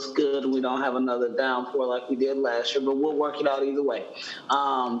up and looks good, and we don't have another downpour like we did last year, but we'll work it out either way.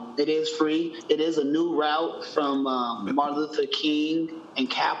 It is free. It is a new route from Martin Luther King and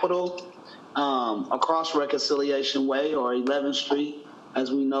Capitol across Reconciliation Way, or 11th Street as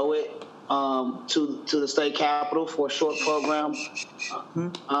we know it, to the state capitol for a short program.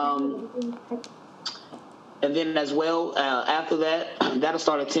 And then as well, after that, that'll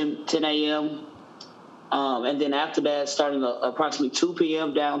start at 10 a.m. And then after that, starting approximately 2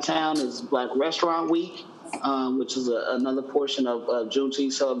 p.m. downtown is Black Restaurant Week, which is another portion of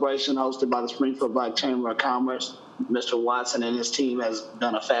Juneteenth celebration hosted by the Springfield Black Chamber of Commerce. Mr. Watson and his team has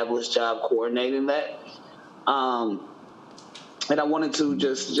done a fabulous job coordinating that. And I wanted to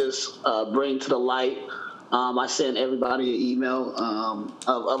just bring to the light, I sent everybody an email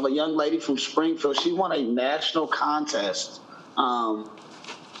of a young lady from Springfield. She won a national contest,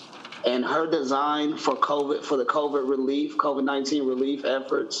 and her design for the COVID-19 relief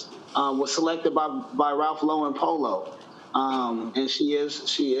efforts was selected by Ralph Lauren Polo, and she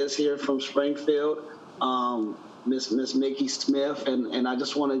is here from Springfield. Miss Mickey Smith, and I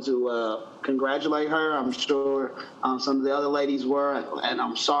just wanted to congratulate her. I'm sure some of the other ladies were, and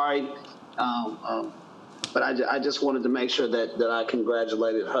I'm sorry, but I just wanted to make sure that I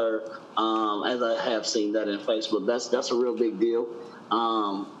congratulated her, as I have seen that in Facebook. That's a real big deal.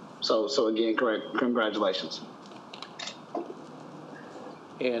 So again, congratulations.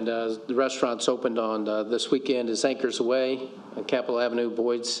 And the restaurants opened on this weekend is Anchors Away on Capitol Avenue,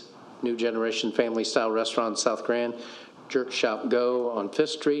 Boyd's New Generation Family Style Restaurant, South Grand, Jerk Shop Go on 5th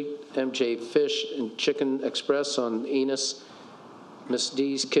Street, MJ Fish and Chicken Express on Enos, Miss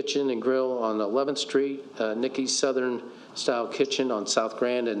D's Kitchen and Grill on 11th Street, Nikki's Southern Style Kitchen on South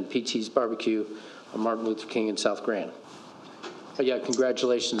Grand, and PT's Barbecue on Martin Luther King in South Grand. Yeah,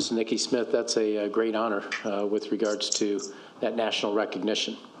 congratulations to Nikki Smith. That's a great honor with regards to that national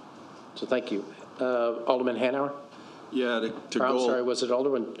recognition. So thank you. Alderman Hanauer? Yeah, I'm sorry, was it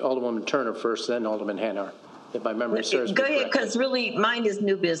Alderwoman Turner first, then Alderman Hanauer, if my memory serves me Go ahead, correctly. because really mine is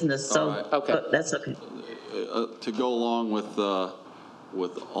new business, so right. Okay. That's okay. To go along with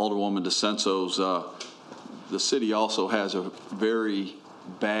Alderwoman DeCenzo's, the city also has a very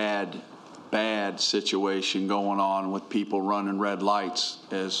bad situation going on with people running red lights,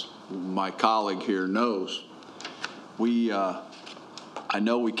 as my colleague here knows. I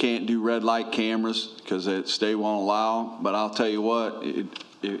know we can't do red light cameras because the state won't allow, but I'll tell you what,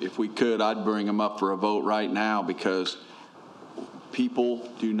 if we could, I'd bring them up for a vote right now, because people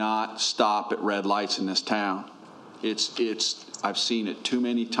do not stop at red lights in this town. I've seen it too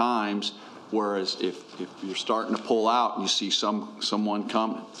many times, whereas if you're starting to pull out and you see someone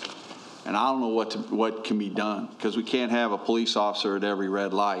coming, and I don't know what can be done, because we can't have a police officer at every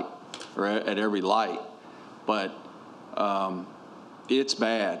red light or at every light, but it's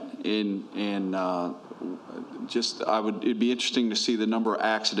bad, and it'd be interesting to see the number of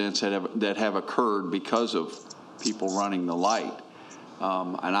accidents that have occurred because of people running the light,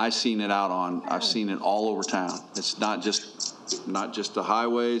 and I've seen it all over town. It's not just the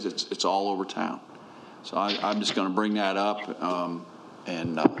highways; it's all over town. So I'm just going to bring that up,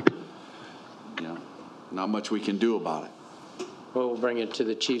 and not much we can do about it. Well, we'll bring it to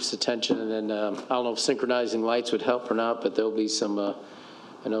the chief's attention, and then I don't know if synchronizing lights would help or not, but there'll be some, I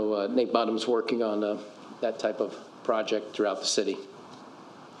know Nate Bottom's working on that type of project throughout the city.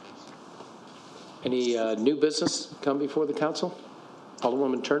 Any new business come before the council?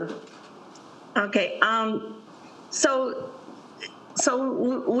 Alderwoman Turner? Okay, so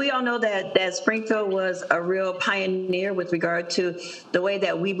So we all know that Springfield was a real pioneer with regard to the way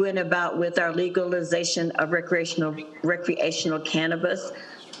that we went about with our legalization of recreational cannabis.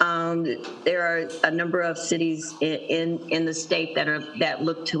 There are a number of cities in the state that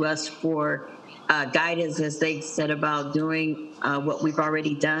look to us for guidance as they set about doing what we've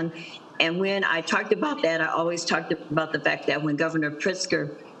already done. And when I talked about that, I always talked about the fact that when Governor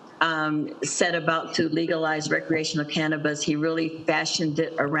Pritzker set about to legalize recreational cannabis, he really fashioned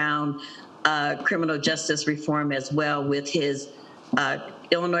it around criminal justice reform as well with his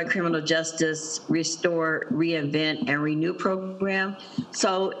Illinois Criminal Justice Restore, Reinvent, and Renew program.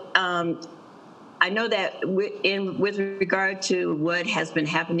 So I know that with regard to what has been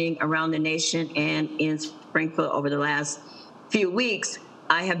happening around the nation and in Springfield over the last few weeks,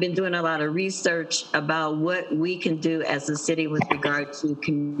 I have been doing a lot of research about what we can do as a city with regard to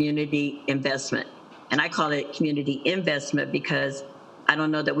community investment. And I call it community investment because I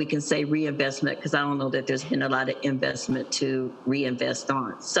don't know that we can say reinvestment because I don't know that there's been a lot of investment to reinvest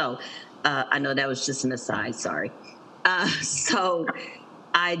on. So I know that was just an aside, sorry. So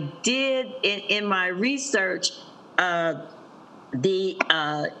I did, in my research, the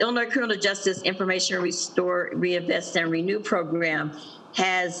Illinois Criminal Justice Information Restore, Reinvest, and Renew program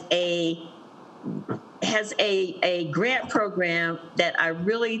has a grant program that I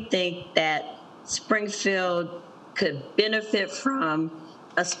really think that Springfield could benefit from,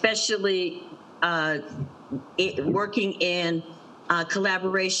 especially working in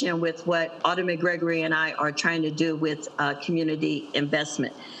collaboration with what Alderman Gregory and I are trying to do with community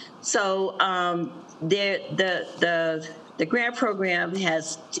investment. So the grant program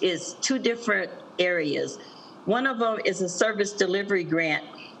is two different areas. One of them is a service delivery grant,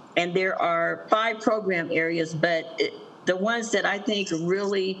 and there are 5 program areas, but the ones that I think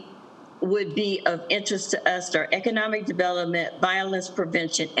really would be of interest to us are economic development, violence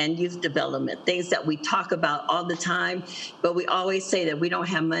prevention, and youth development, things that we talk about all the time, but we always say that we don't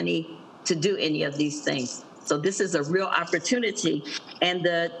have money to do any of these things. So this is a real opportunity, and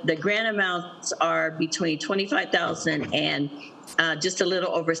the grant amounts are between $25,000 and just a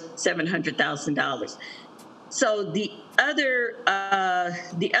little over $700,000. So the other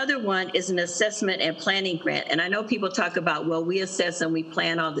one is an assessment and planning grant. And I know people talk about, well, we assess and we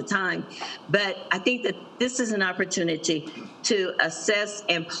plan all the time, but I think that this is an opportunity to assess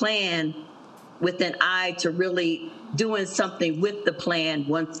and plan with an eye to really doing something with the plan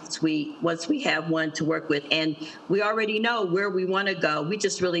once we have one to work with. And we already know where we want to go. We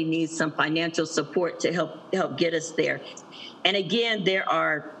just really need some financial support to help get us there. And again, there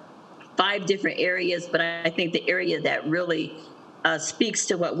are 5 different areas, but I think the area that really speaks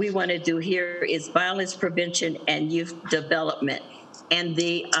to what we want to do here is violence prevention and youth development. And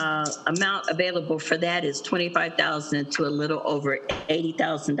the amount available for that is $25,000 to a little over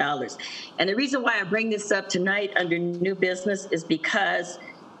 $80,000. And the reason why I bring this up tonight under new business is because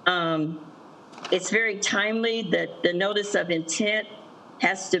it's very timely that the notice of intent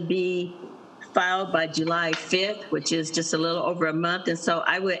has to be filed by July 5th, which is just a little over a month. And so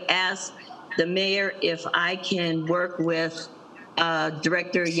I would ask the mayor if I can work with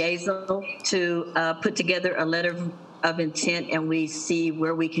Director Yeazel to put together a letter of intent and we see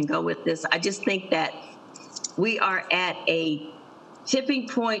where we can go with this. I just think that we are at a tipping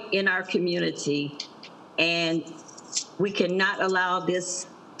point in our community and we cannot allow this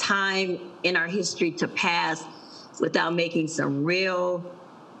time in our history to pass without making some real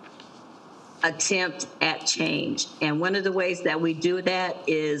attempt at change. And one of the ways that we do that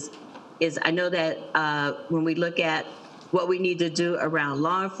is I know that when we look at what we need to do around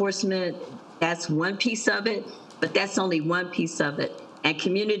law enforcement, that's one piece of it, but that's only one piece of it. And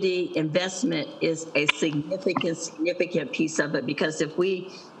community investment is a significant piece of it, because if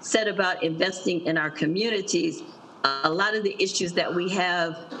we set about investing in our communities, a lot of the issues that we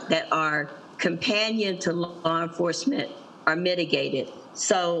have that are companion to law enforcement are mitigated.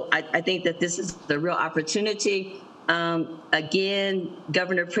 So I think that this is the real opportunity. Again,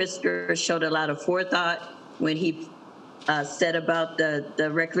 Governor Pritzker showed a lot of forethought when he said about the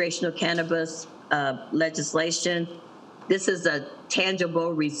recreational cannabis legislation. This is a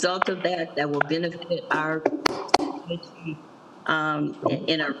tangible result of that will benefit our community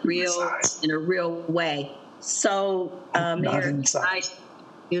in a real way. So, Mayor, can I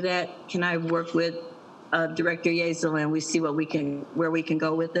do that? Can I work with Director Yeazel and we see where we can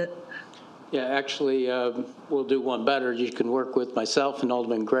go with it? Yeah, actually, we'll do one better. You can work with myself and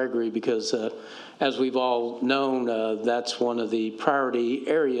Alderman Gregory because, as we've all known, that's one of the priority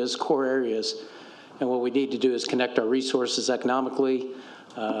areas, core areas. And what we need to do is connect our resources economically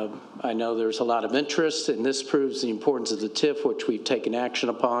I know there's a lot of interest, and this proves the importance of the TIF, which we've taken action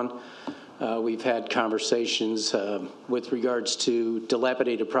upon. We've had conversations with regards to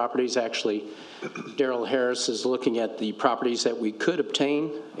dilapidated properties. Actually, Darrell Harris is looking at the properties that we could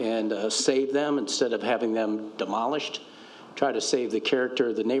obtain and save them instead of having them demolished, try to save the character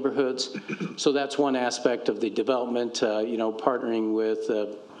of the neighborhoods. So that's one aspect of the development, partnering with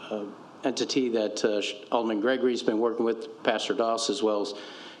entity that Alderman Gregory's been working with, Pastor Doss, as well as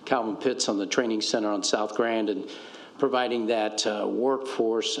Calvin Pitts on the training center on South Grand, and providing that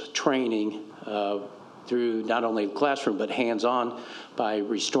workforce training through not only the classroom but hands-on by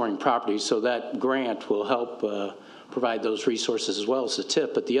restoring properties. So that grant will help provide those resources as well as the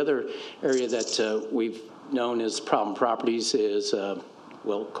TIP. But the other area that we've known as problem properties is,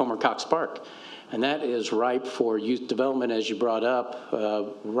 Comer Cox Park. And that is ripe for youth development, as you brought up,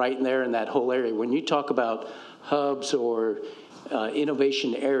 right in there in that whole area. When you talk about hubs or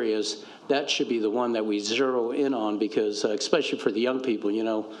innovation areas, that should be the one that we zero in on, because especially for the young people,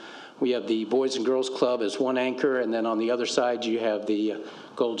 we have the Boys and Girls Club as one anchor, and then on the other side you have the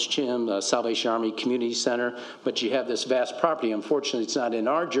Gold's Gym, Salvation Army Community Center, but you have this vast property. Unfortunately, it's not in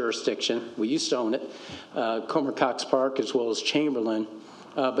our jurisdiction. We used to own it, Comer Cox Park as well as Chamberlain.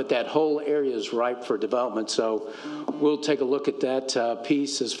 But that whole area is ripe for development. So we'll take a look at that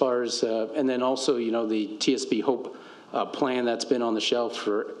piece as far as, and then also, the TSB Hope plan that's been on the shelf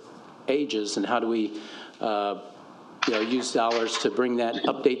for ages, and how do we, use dollars to bring that,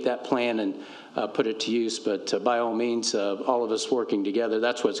 update that plan and put it to use. But by all means, all of us working together,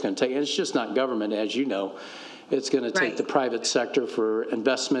 that's what it's going to take. And it's just not government, as you know. It's going to take the private sector for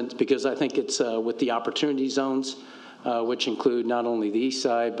investment, because I think it's with the opportunity zones, which include not only the east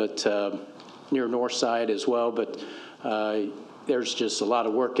side, but near north side as well. But there's just a lot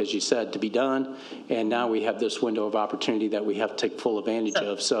of work, as you said, to be done. And now we have this window of opportunity that we have to take full advantage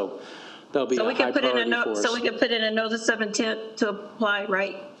of. So there'll be a high priority for us. So we can put in a notice of intent to apply,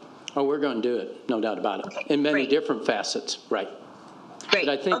 right? Oh, we're going to do it, no doubt about it, in many different facets, right. Great.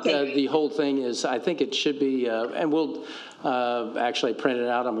 But I think the whole thing is, I think it should be, and we'll actually print it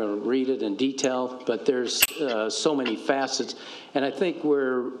out. I'm going to read it in detail, but there's so many facets. And I think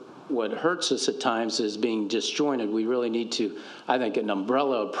what hurts us at times is being disjointed. We really need to, I think, an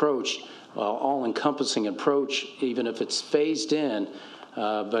umbrella approach, all-encompassing approach, even if it's phased in.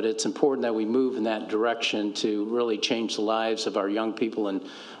 But it's important that we move in that direction to really change the lives of our young people and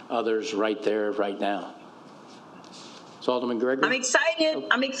others right there, right now. So, Alderman Gregory? I'm excited.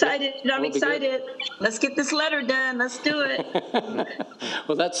 I'm excited. I'm excited. Let's get this letter done. Let's do it.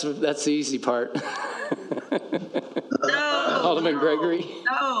 Well, that's the easy part. No. Alderman Gregory?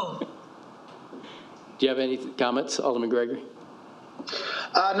 No. Do you have any comments, Alderman Gregory?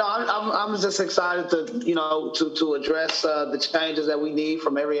 No, I'm just excited to address the changes that we need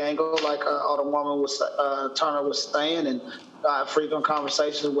from every angle, like Alderwoman Turner was saying, and frequent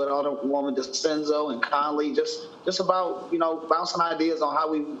conversations with Alderwoman DeCenzo and Conley, just about bouncing ideas on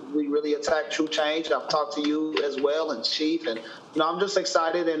how we really attack true change. I've talked to you as well, and Chief, and I'm just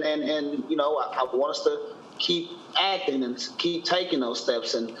excited, and I want us to keep acting and keep taking those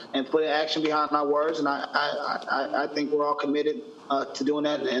steps and putting action behind our words, and I think we're all committed to doing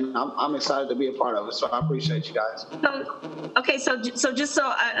that, and I'm excited to be a part of it. So I appreciate you guys. So just so,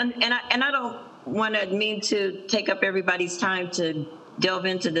 I don't want to mean to take up everybody's time to delve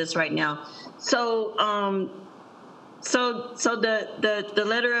into this right now. So, the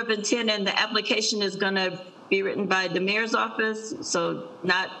letter of intent and the application is going to be written by the mayor's office. So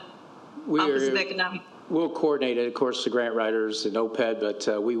not Office of Economic. We'll coordinate it, of course, the grant writers and OPED,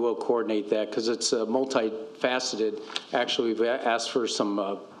 but we will coordinate that because it's multifaceted. Actually, we've asked for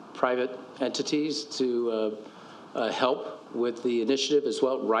some private entities to help with the initiative as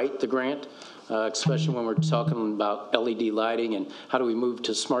well, write the grant, especially when we're talking about LED lighting and how do we move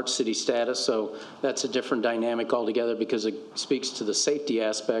to smart city status. So that's a different dynamic altogether because it speaks to the safety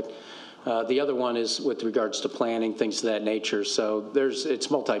aspect. The other one is with regards to planning, things of that nature. So it's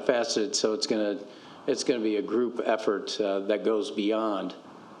multifaceted, so it's going to be a group effort that goes beyond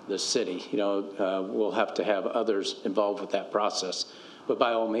the city. We'll have to have others involved with that process. But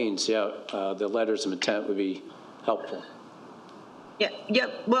by all means, the letters of intent would be helpful. Yeah.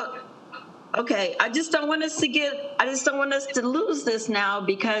 Well, okay. I just don't want us to lose this now,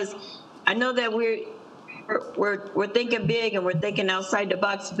 because I know that we're thinking big and we're thinking outside the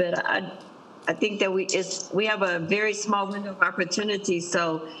box. But I think that we have a very small window of opportunity.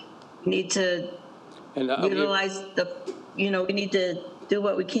 So we need to utilize we need to do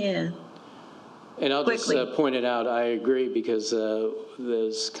what we can. And I'll quickly. Just point it out, I agree, because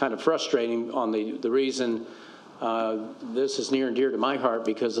it's kind of frustrating on the reason This is near and dear to my heart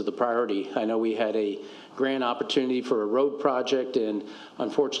because of the priority. I know we had a grant opportunity for a road project, and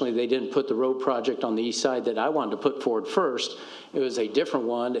unfortunately they didn't put the road project on the east side that I wanted to put forward first. It was a different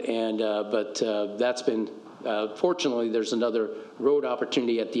one, and but that's been, fortunately there's another road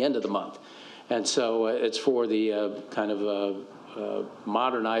opportunity at the end of the month. And so it's for the kind of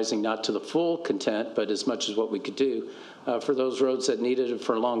modernizing, not to the full content, but as much as what we could do for those roads that needed it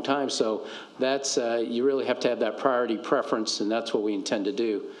for a long time. So that's, you really have to have that priority preference, and that's what we intend to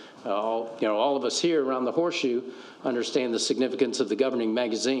do. All of us here around the Horseshoe understand the significance of the governing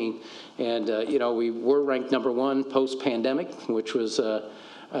magazine. And, we were ranked #1 post-pandemic, which was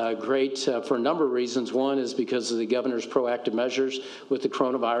great for a number of reasons. One is because of the governor's proactive measures with the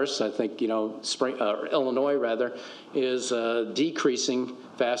coronavirus. I think, Illinois, rather, is decreasing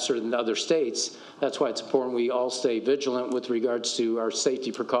faster than other states. That's why it's important we all stay vigilant with regards to our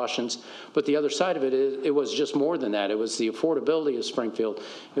safety precautions. But the other side of it is, it was just more than that. It was the affordability of Springfield.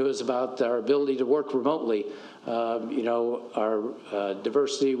 It was about our ability to work remotely. Our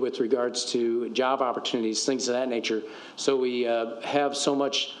diversity with regards to job opportunities, things of that nature. So we have so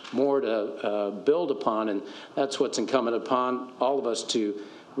much more to build upon, and that's what's incumbent upon all of us to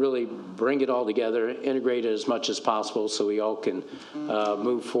really bring it all together, integrate it as much as possible so we all can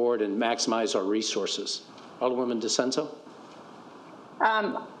move forward and maximize our resources. Alderwoman DeCenso?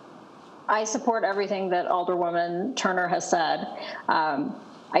 I support everything that Alderwoman Turner has said.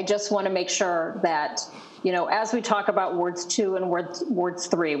 I just want to make sure that, as we talk about wards 2 and wards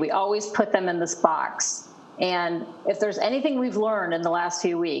 3, we always put them in this box. And if there's anything we've learned in the last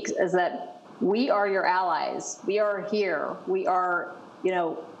few weeks is that we are your allies. We are here. We are,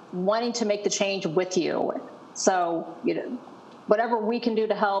 wanting to make the change with you. So, whatever we can do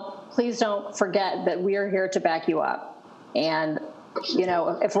to help, please don't forget that we are here to back you up. And,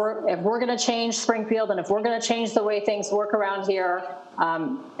 if we're going to change Springfield and if we're going to change the way things work around here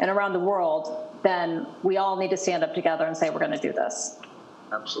and around the world, then we all need to stand up together and say we're going to do this.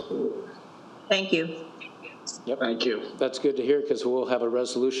 Absolutely. Thank you. Yep. Thank you. That's good to hear because we'll have a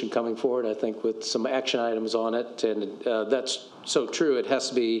resolution coming forward, I think, with some action items on it. And that's so true. It has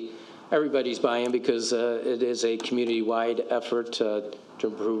to be everybody's buy-in because it is a community-wide effort to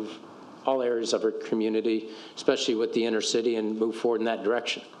improve all areas of our community, especially with the inner city, and move forward in that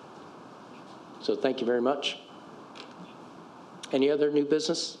direction. So thank you very much. Any other new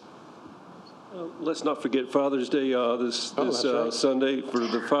business? Let's not forget Father's Day this right. Sunday for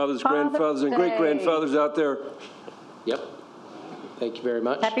the fathers, grandfathers, and great-grandfathers out there. Yep. Thank you very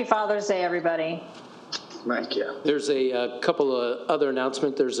much. Happy Father's Day, everybody. Thank you. There's a couple of other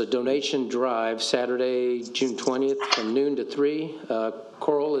announcements. There's a donation drive Saturday, June 20th from noon to 3.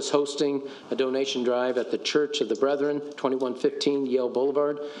 Coral is hosting a donation drive at the Church of the Brethren, 2115 Yale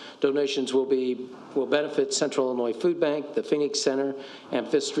Boulevard. Donations will benefit Central Illinois Food Bank, the Phoenix Center, and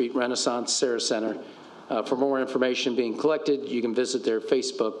 5th Street Renaissance Sarah Center. For more information being collected, you can visit their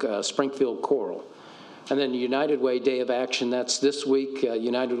Facebook, Springfield Coral. And then United Way Day of Action, that's this week,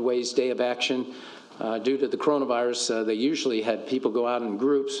 United Way's Day of Action. Due to the coronavirus, they usually had people go out in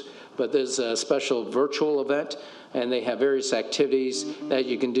groups, but there's a special virtual event, and they have various activities that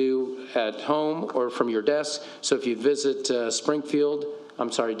you can do at home or from your desk. So if you visit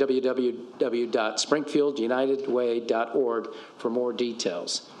www.springfieldunitedway.org for more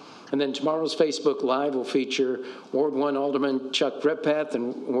details. And then tomorrow's Facebook Live will feature Ward 1 Alderman Chuck Redpath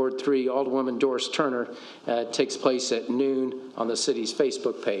and Ward 3 Alderwoman Doris Turner. It takes place at noon on the city's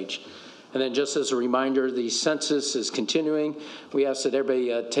Facebook page. And then just as a reminder, the census is continuing. We ask that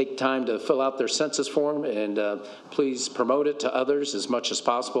everybody take time to fill out their census form and please promote it to others as much as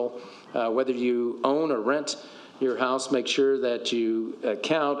possible. Whether you own or rent your house, make sure that you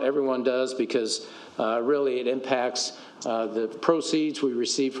count. Everyone does because really it impacts the proceeds we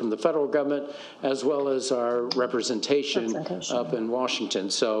receive from the federal government as well as our representation up in Washington.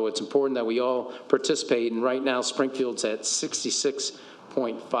 So it's important that we all participate. And right now, Springfield's at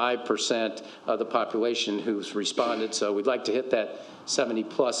 66.5% of the population who's responded. So we'd like to hit that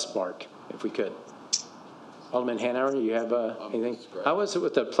 70+ mark if we could. Alderman Hanauer, you have anything? How is it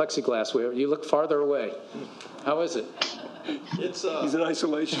with the plexiglass? You look farther away. How is it? It's He's in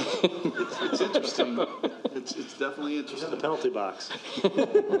isolation. it's interesting. It's definitely interesting. The penalty box.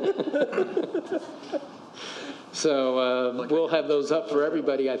 So we'll have those up for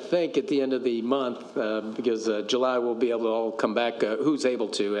everybody, I think, at the end of the month because July we'll be able to all come back, who's able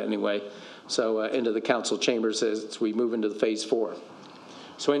to anyway, so into the council chambers as we move into the phase 4.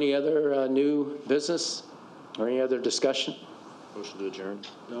 So any other new business or any other discussion? Motion to adjourn.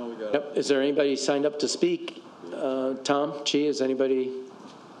 No, we got Yep. Is there anybody signed up to speak? Tom, Chi, is anybody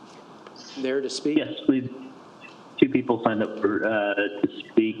there to speak? Yes, please. two people signed up for to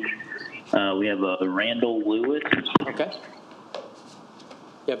speak. We have Randall Lewis. Okay.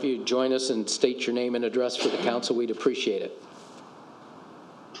 If you join us and state your name and address for the council, we'd appreciate it.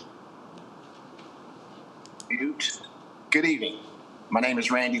 Good evening. My name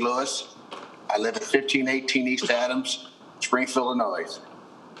is Randy Lewis. I live at 1518 East Adams, Springfield, Illinois.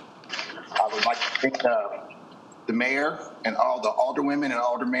 I would like to thank the mayor and all the alderwomen and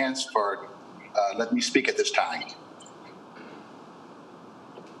aldermen for letting me speak at this time.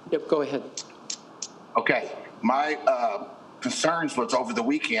 Yep, go ahead. Okay. My concerns was over the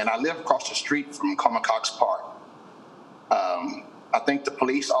weekend. I live across the street from Common Cox Park. I think the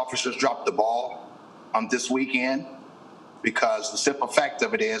police officers dropped the ball on this weekend because the simple fact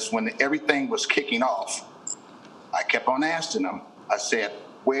of it is when everything was kicking off, I kept on asking them. I said,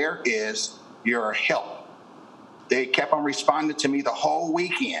 where is your help? They kept on responding to me the whole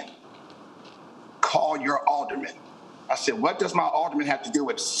weekend. Call your alderman. I said, what does my alderman have to do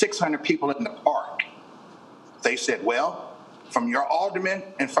with 600 people in the park? They said, well, from your alderman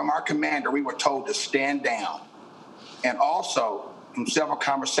and from our commander, we were told to stand down. And also from several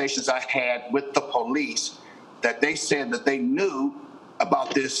conversations I had with the police that they said that they knew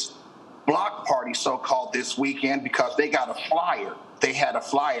about this block party, so-called, this weekend because they got a flyer. They had a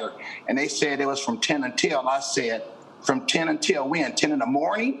flyer, and they said it was from 10 until. I said, from 10 until when? 10 in the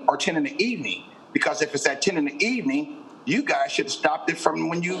morning or 10 in the evening? Because if it's at 10 in the evening, you guys should have stopped it from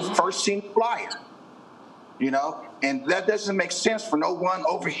when you first seen the flyer. You know, and that doesn't make sense for no one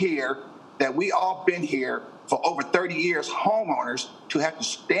over here that we all been here for over 30 years, homeowners, to have to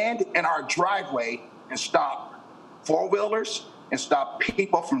stand in our driveway and stop four-wheelers and stop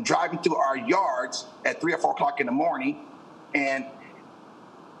people from driving through our yards at 3 or 4 o'clock in the morning. And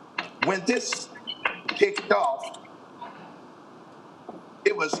when this kicked off,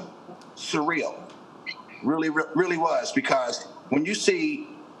 it was surreal. Really was, because when you see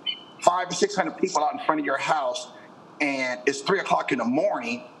 500 or 600 people out in front of your house and it's 3 o'clock in the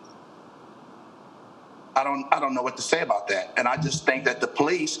morning, I don't know what to say about that. And I just think that the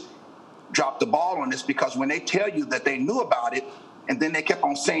police dropped the ball on this, because when they tell you that they knew about it and then they kept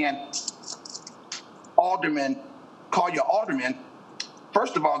on saying, alderman, call your alderman.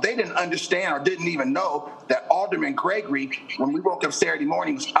 First of all, they didn't understand or didn't even know that Alderman Gregory, when we woke up Saturday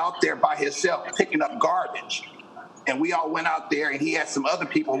morning, was out there by himself picking up garbage. And we all went out there, and he had some other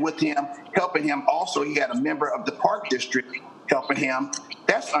people with him, helping him. Also, he had a member of the park district helping him.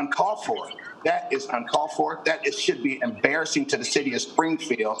 That's uncalled for. That is uncalled for. Should be embarrassing to the city of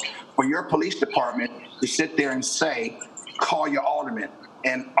Springfield for your police department to sit there and say, call your alderman.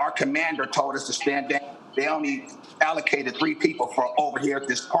 And our commander told us to stand down. They only allocated 3 people for over here at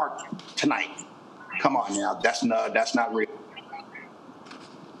this park tonight. Come on now, that's not real.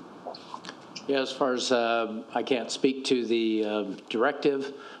 Yeah, as far as I can't speak to the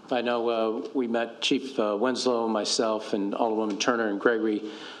directive. I know we met, Chief Winslow, myself, and Alderwoman Turner and Gregory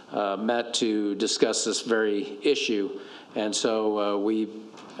met to discuss this very issue. And so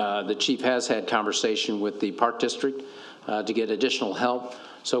the chief has had conversation with the Park District to get additional help.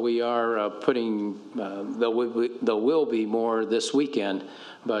 So we are putting, there will be more this weekend,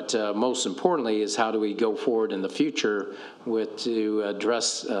 but most importantly is how do we go forward in the future to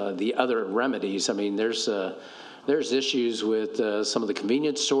address the other remedies. I mean, there's issues with some of the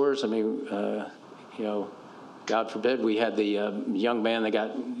convenience stores. I mean, you know, God forbid, we had the young man that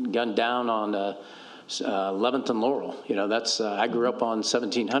got gunned down on 11th and Laurel. You know, that's, I grew up on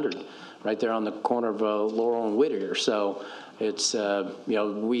 1700, right there on the corner of Laurel and Whittier. So it's, you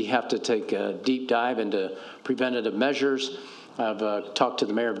know, we have to take a deep dive into preventative measures. I've talked to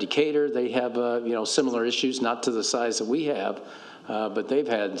the mayor of Decatur. They have, you know, similar issues, not to the size that we have, but they've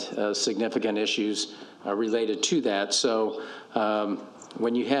had significant issues related to that. So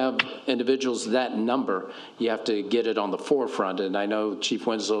when you have individuals that number, you have to get it on the forefront. And I know Chief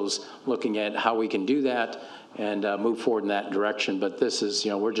Winslow's looking at how we can do that and move forward in that direction. But this is, you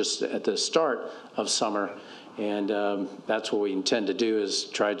know, we're just at the start of summer. And that's what we intend to do, is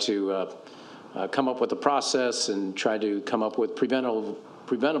try to come up with a process and try to come up with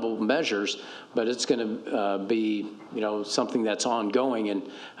preventable measures, but it's going to be, you know, something that's ongoing. And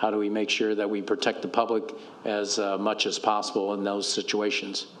how do we make sure that we protect the public as much as possible in those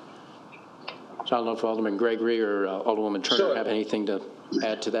situations? So I don't know if Alderman Gregory or Alderwoman Turner have anything to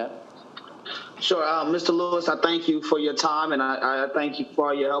add to that. Sure. Mr. Lewis, I thank you for your time, and I thank you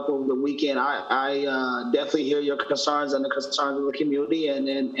for your help over the weekend. I definitely hear your concerns and the concerns of the community,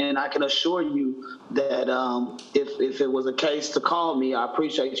 and I can assure you that if it was a case to call me, I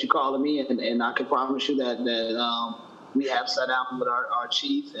appreciate you calling me, and I can promise you that we have sat down with our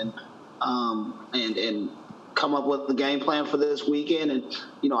chief and come up with the game plan for this weekend. And,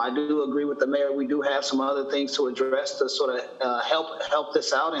 I do agree with the mayor. We do have some other things to address to sort of help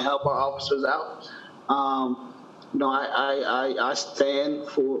this out and help our officers out. I stand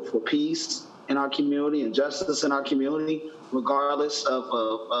for peace in our community and justice in our community, regardless of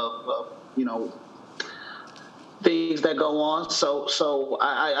things that go on. So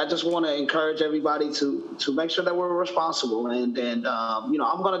I just want to encourage everybody to make sure that we're responsible. And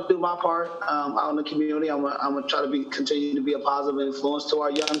I'm going to do my part out in the community. I'm going to try to continue to be a positive influence to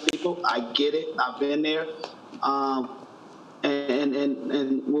our young people. I get it. I've been there.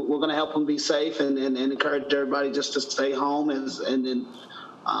 And we're going to help them be safe and encourage everybody just to stay home and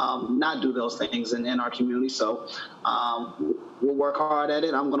not do those things in our community. So we'll work hard at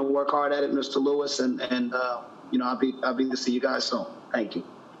it. I'm going to work hard at it, Mr. Lewis, and I'll be to see you guys soon. Thank you.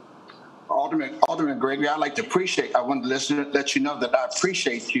 Alderman Gregory, I wanted to let you know that I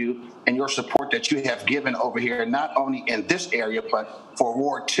appreciate you and your support that you have given over here, not only in this area, but for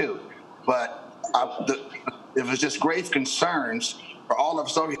Ward 2. But it was just grave concerns for all of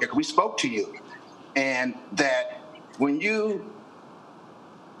us over here. We spoke to you, and that when you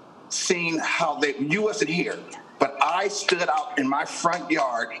seen how you wasn't here, but I stood out in my front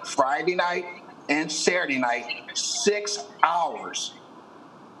yard Friday night and Saturday night, 6 hours,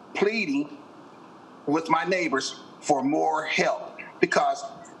 pleading with my neighbors for more help, because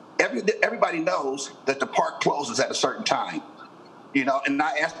everybody knows that the park closes at a certain time, and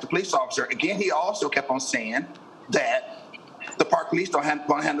I asked the police officer, again, he also kept on saying that the park police don't have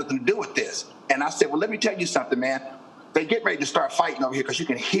nothing to do with this. And I said, well, let me tell you something, man. They get ready to start fighting over here because you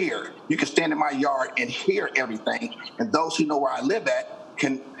can stand in my yard and hear everything. And those who know where I live at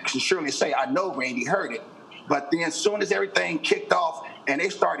can surely say, I know Randy heard it. But then as soon as everything kicked off and they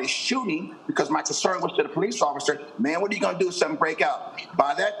started shooting, because my concern was to the police officer, man, what are you going to do if something break out?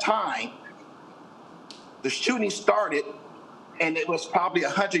 By that time, the shooting started, and it was probably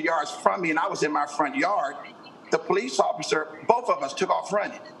 100 yards from me, and I was in my front yard. The police officer, both of us took off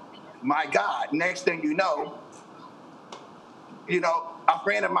running. My God, next thing you know, I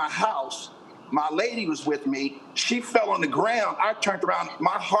ran in my house. My lady was with me. She fell on the ground. I turned around.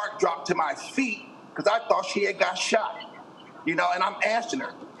 My heart dropped to my feet because I thought she had got shot. And I'm asking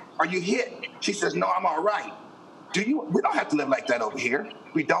her, are you hit? She says, no, I'm all right. We don't have to live like that over here.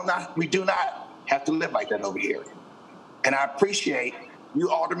 We do not have to live like that over here. And I appreciate you,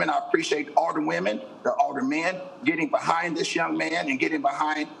 aldermen. I appreciate alderwomen, the aldermen, getting behind this young man and getting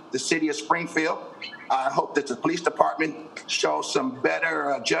behind the city of Springfield. I hope that the police department shows some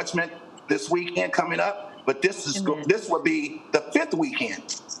better judgment this weekend coming up. But this will be the 5th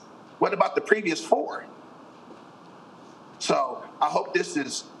weekend. What about the previous 4? So I hope this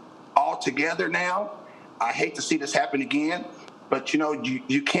is all together now. I hate to see this happen again, but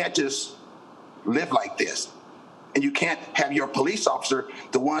you can't just live like this. And you can't have your police officer,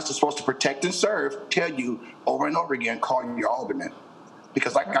 the ones that's supposed to protect and serve, tell you over and over again, call your alderman.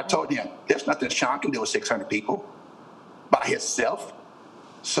 Because like I told him, there's nothing Sean can do with 600 people by himself.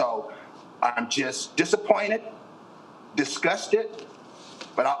 So I'm just disappointed, disgusted,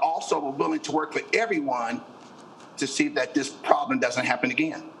 but I also am willing to work with everyone to see that this problem doesn't happen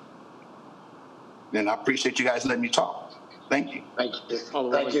again. And I appreciate you guys letting me talk. Thank you. Thank you.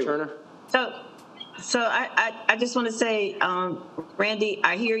 Alderman Turner. So I just want to say, Randy,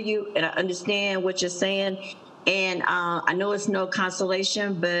 I hear you and I understand what you're saying. And I know it's no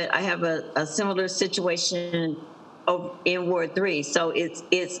consolation, but I have a similar situation in Ward 3. So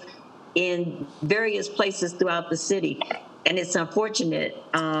it's in various places throughout the city. And it's unfortunate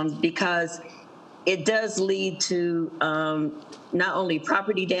because it does lead to not only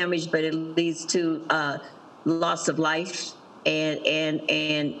property damage, but it leads to loss of life.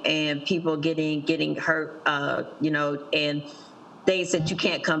 And people getting hurt, and things that you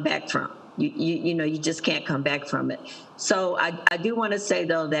can't come back from. You just can't come back from it. So I do want to say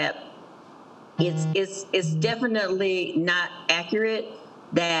though that it's definitely not accurate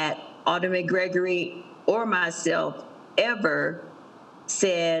that Alderman Gregory or myself ever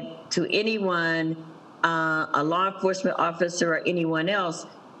said to anyone, a law enforcement officer or anyone else,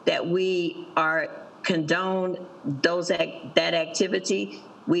 that we condone that activity.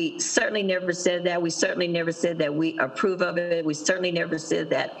 We certainly never said that. We certainly never said that we approve of it. We certainly never said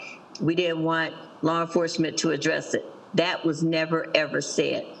that we didn't want law enforcement to address it. That was never, ever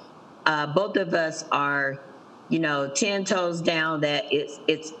said. Both of us are, 10 toes down that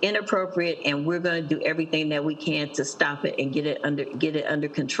it's inappropriate, and we're going to do everything that we can to stop it and get it under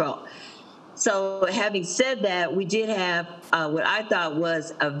control. So having said that, we did have what I thought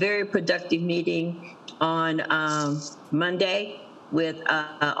was a very productive meeting on Monday. with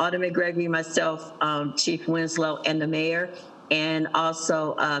Alderman Gregory, myself, Chief Winslow, and the mayor, and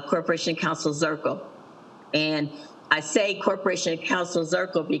also Corporation Counsel Zirkle. And I say Corporation Counsel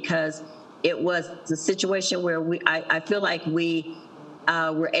Zirkle because it was the situation where I feel like we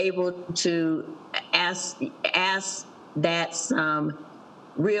were able to ask that some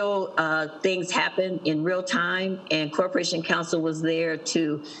real things happen in real time, and Corporation Counsel was there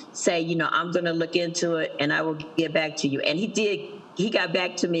to say, you know, I'm going to look into it and I will get back to you. And he did. He got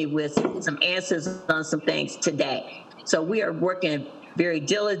back to me with some answers on some things today. So we are working very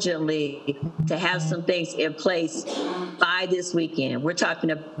diligently to have some things in place by this weekend. We're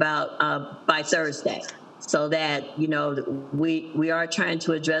talking about by Thursday, so that, you know, we are trying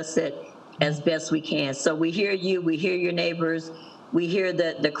to address it as best we can. So we hear you, we hear your neighbors, we hear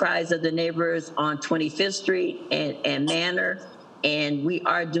the cries of the neighbors on 25th Street and Manor, and we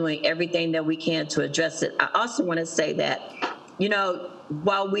are doing everything that we can to address it. I also want to say that, you know,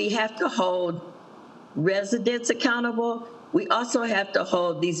 while we have to hold residents accountable, we also have to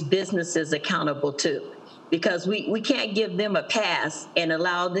hold these businesses accountable too, because we can't give them a pass and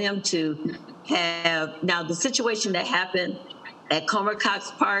allow them to have, now the situation that happened at Comer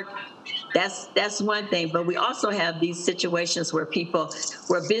Cox Park, that's one thing, but we also have these situations where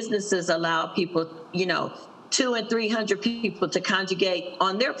businesses allow people, you know, 200 and 300 people to congregate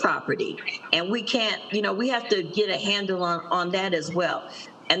on their property. And we can't, you know, we have to get a handle on that as well.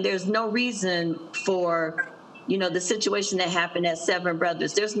 And there's no reason for, you know, the situation that happened at Seven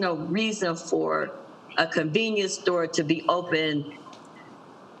Brothers, there's no reason for a convenience store to be open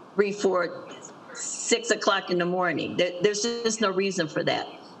 3, 4, 6 o'clock in the morning. There's just no reason for that.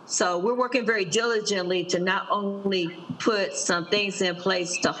 So we're working very diligently to not only put some things in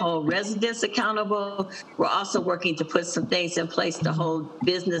place to hold residents accountable, we're also working to put some things in place to hold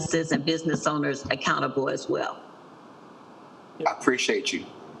businesses and business owners accountable as well. I appreciate you.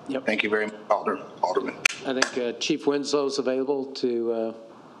 Yep. Thank you very much, Alderman. I think Chief Winslow's available to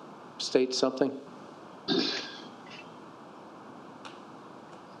state something.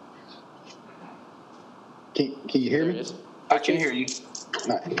 Can you hear me? I can hear you.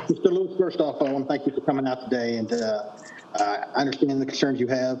 Mr. Lewis, first off, I want to thank you for coming out today, and I understand the concerns you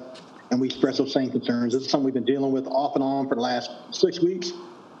have, and we express those same concerns. This is something we've been dealing with off and on for the last 6 weeks.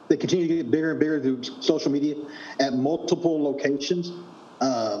 They continue to get bigger and bigger through social media at multiple locations.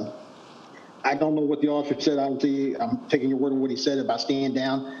 I don't know what the officer said. Obviously, I'm taking your word on what he said about stand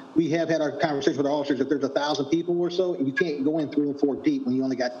down. We have had our conversation with our officers. If there's 1,000 people or so, you can't go in 3 and 4 deep when you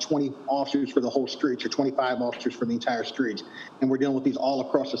only got 20 officers for the whole streets or 25 officers for the entire streets. And we're dealing with these all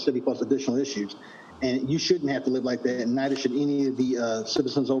across the city plus additional issues. And you shouldn't have to live like that, and neither should any of the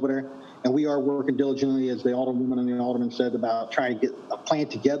citizens over there. And we are working diligently, as the Alderwoman and the Alderman said, about trying to get a plan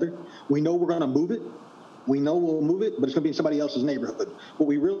together. We know we're going to move it. We know we'll move it, but it's going to be in somebody else's neighborhood. What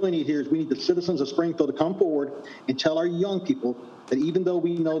we really need here is we need the citizens of Springfield to come forward and tell our young people that even though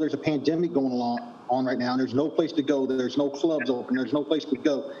we know there's a pandemic going on right now, and there's no place to go, there's no clubs open, there's no place to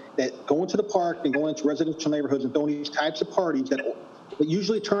go, that going to the park and going into residential neighborhoods and throwing these types of parties that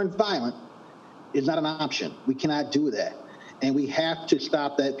usually turn violent is not an option. We cannot do that. And we have to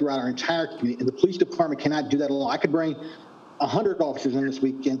stop that throughout our entire community. And the police department cannot do that alone. I could bring 100 officers in this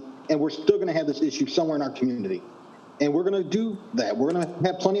weekend, and we're still going to have this issue somewhere in our community. And we're going to do that. We're going to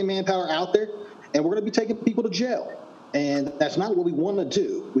have plenty of manpower out there, and we're going to be taking people to jail. And that's not what we want to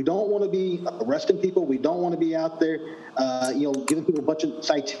do. We don't want to be arresting people. We don't want to be out there, giving people a bunch of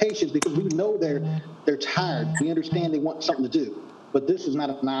citations, because we know they're tired. We understand they want something to do. But this is not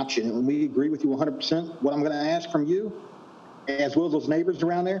an option, and we agree with you 100%. What I'm going to ask from you, as well as those neighbors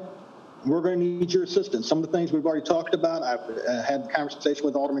around there, we're going to need your assistance. Some of the things we've already talked about, I've had a conversation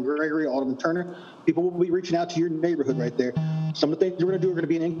with Alderman Gregory, Alderman Turner. People will be reaching out to your neighborhood right there. Some of the things we're going to do are going to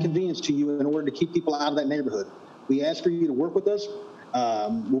be an inconvenience to you in order to keep people out of that neighborhood. We ask for you to work with us.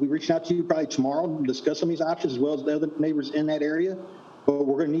 We'll be reaching out to you probably tomorrow to discuss some of these options, as well as the other neighbors in that area. But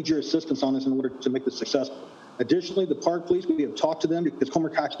we're going to need your assistance on this in order to make this successful. Additionally, the park police, we have talked to them because Comer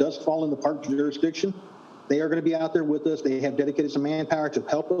Cox does fall in the park jurisdiction. They are going to be out there with us. They have dedicated some manpower to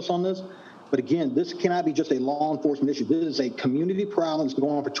help us on this. But again, this cannot be just a law enforcement issue. This is a community problem that's been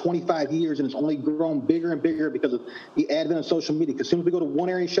going on for 25 years, and it's only grown bigger and bigger because of the advent of social media. Because as soon as we go to one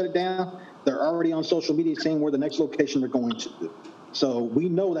area and shut it down, they're already on social media saying where the next location they're going to. So we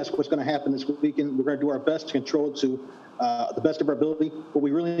know that's what's going to happen this weekend. We're going to do our best to control it to the best of our ability. What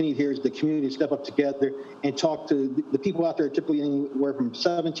we really need here is the community to step up together and talk to the people out there, typically anywhere from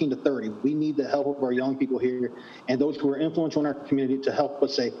 17 to 30. We need the help of our young people here and those who are influential in our community to help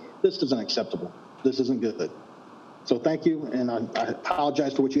us say, this isn't acceptable. This isn't good. So thank you, and I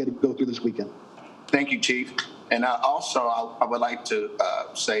apologize for what you had to go through this weekend. Thank you, Chief. And I would like to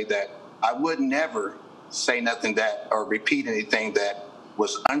say that I would never say nothing that or repeat anything that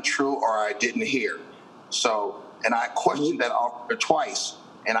was untrue or I didn't hear. So, and I questioned that officer twice.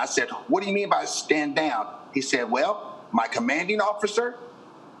 And I said, what do you mean by stand down? He said, well, my commanding officer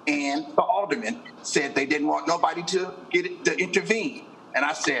and the alderman said they didn't want nobody to intervene. And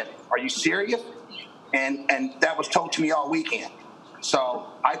I said, are you serious? And that was told to me all weekend. So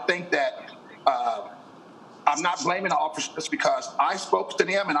I think that I'm not blaming the officers because I spoke to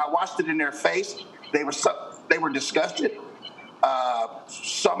them and I watched it in their face. They were disgusted.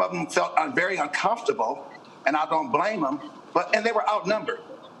 Some of them felt very uncomfortable, and I don't blame them. And they were outnumbered.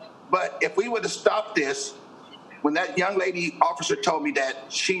 But if we would have stopped this, when that young lady officer told me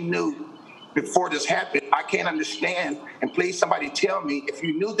that she knew before this happened, I can't understand. And please, somebody tell me, if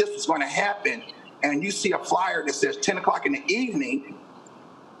you knew this was going to happen, and you see a flyer that says 10 o'clock in the evening,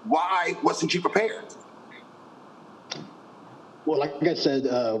 why wasn't you prepared? Well, like I said,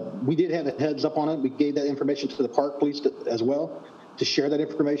 we did have a heads up on it. We gave that information to the park police as well to share that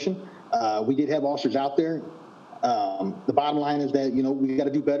information. We did have officers out there. The bottom line is that, we got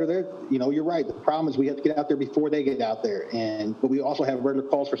to do better there. You're right. The problem is we have to get out there before they get out there. But we also have regular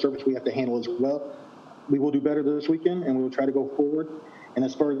calls for service we have to handle as well. We will do better this weekend, and we will try to go forward. And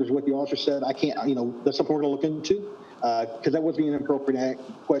as far as what the officer said, I can't, that's something we're going to look into. Because that wasn't an appropriate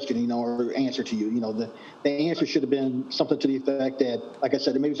question, or answer to you. The answer should have been something to the effect that, like I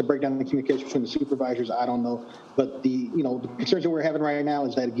said, maybe it's a breakdown in the communication between the supervisors. I don't know. But the concerns that we're having right now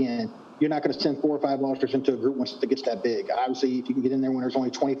is that, again, you're not going to send 4 or 5 officers into a group once it gets that big. Obviously, if you can get in there when there's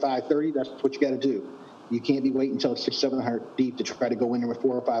only 25, 30, that's what you got to do. You can't be waiting until it's 600, 700 deep to try to go in there with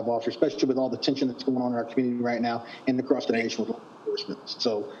 4 or 5 officers, especially with all the tension that's going on in our community right now and across the nation with law enforcement.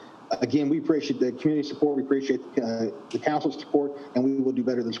 So, again, we appreciate the community support. We appreciate the council's support, and we will do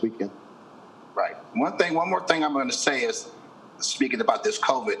better this weekend. Right. One more thing I'm going to say is, speaking about this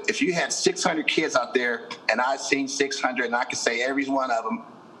COVID, if you had 600 kids out there, and I've seen 600, and I can say every one of them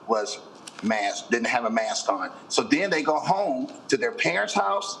was masked, didn't have a mask on. So then they go home to their parents'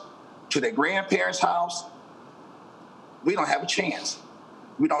 house, to their grandparents' house. We don't have a chance.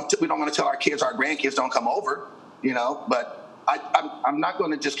 We don't want to tell our kids, our grandkids don't come over, but I'm not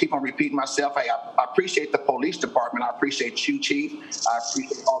going to just keep on repeating myself. I appreciate the police department. I appreciate you, Chief. I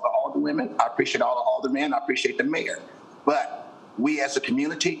appreciate all the alderwomen. I appreciate all the aldermen. I appreciate the mayor. But we as a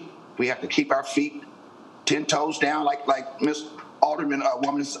community, we have to keep our feet 10 toes down, like Miss Alderman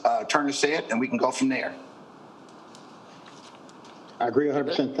Turner said, and we can go from there. I agree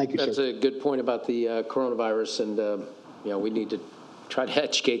 100%. Thank you, sir. That's a good point about the coronavirus, and we need to try to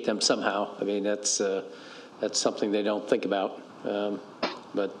educate them somehow. I mean, that's something they don't think about,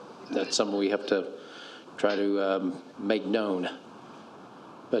 but that's something we have to try to make known.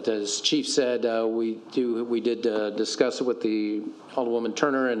 But as Chief said, we did discuss it with the Alderwoman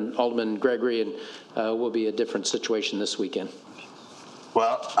Turner and Alderman Gregory, and will be a different situation this weekend.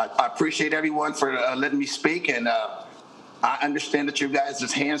 Well, I appreciate everyone for letting me speak, and I understand that you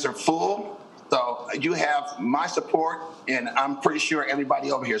guys' hands are full, so you have my support, and I'm pretty sure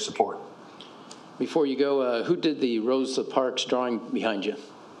everybody over here support. Before you go, who did the Rosa Parks drawing behind you?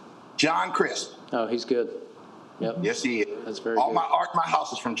 John Crisp. Oh, he's good. Yep. Yes, he is. That's very All good. my art, my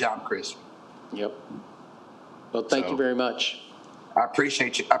house is from John Crisp. Yep. Well, thank you very much. I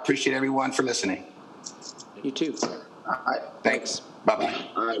appreciate you. I appreciate everyone for listening. You too. All right. Thanks. Bye-bye.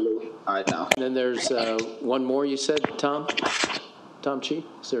 All right, Lou. All right, now. And then there's one more you said, Tom Chi?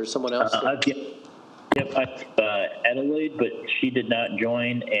 Is there someone else? Yep, Adelaide, but she did not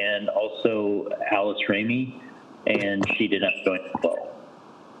join, and also Alice Ramey, and she did not join as well.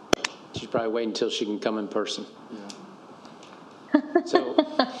 She's probably waiting until she can come in person. Yeah. So,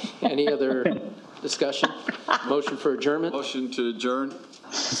 any other discussion? Motion for adjournment? Motion to adjourn.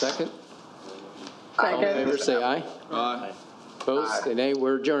 Second? All in favor, say aye. Aye. Opposed, say nay.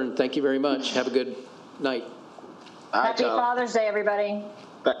 We're adjourned. Thank you very much. Have a good night. All right, Happy y'all. Father's Day, everybody.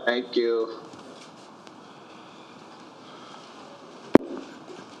 Thank you.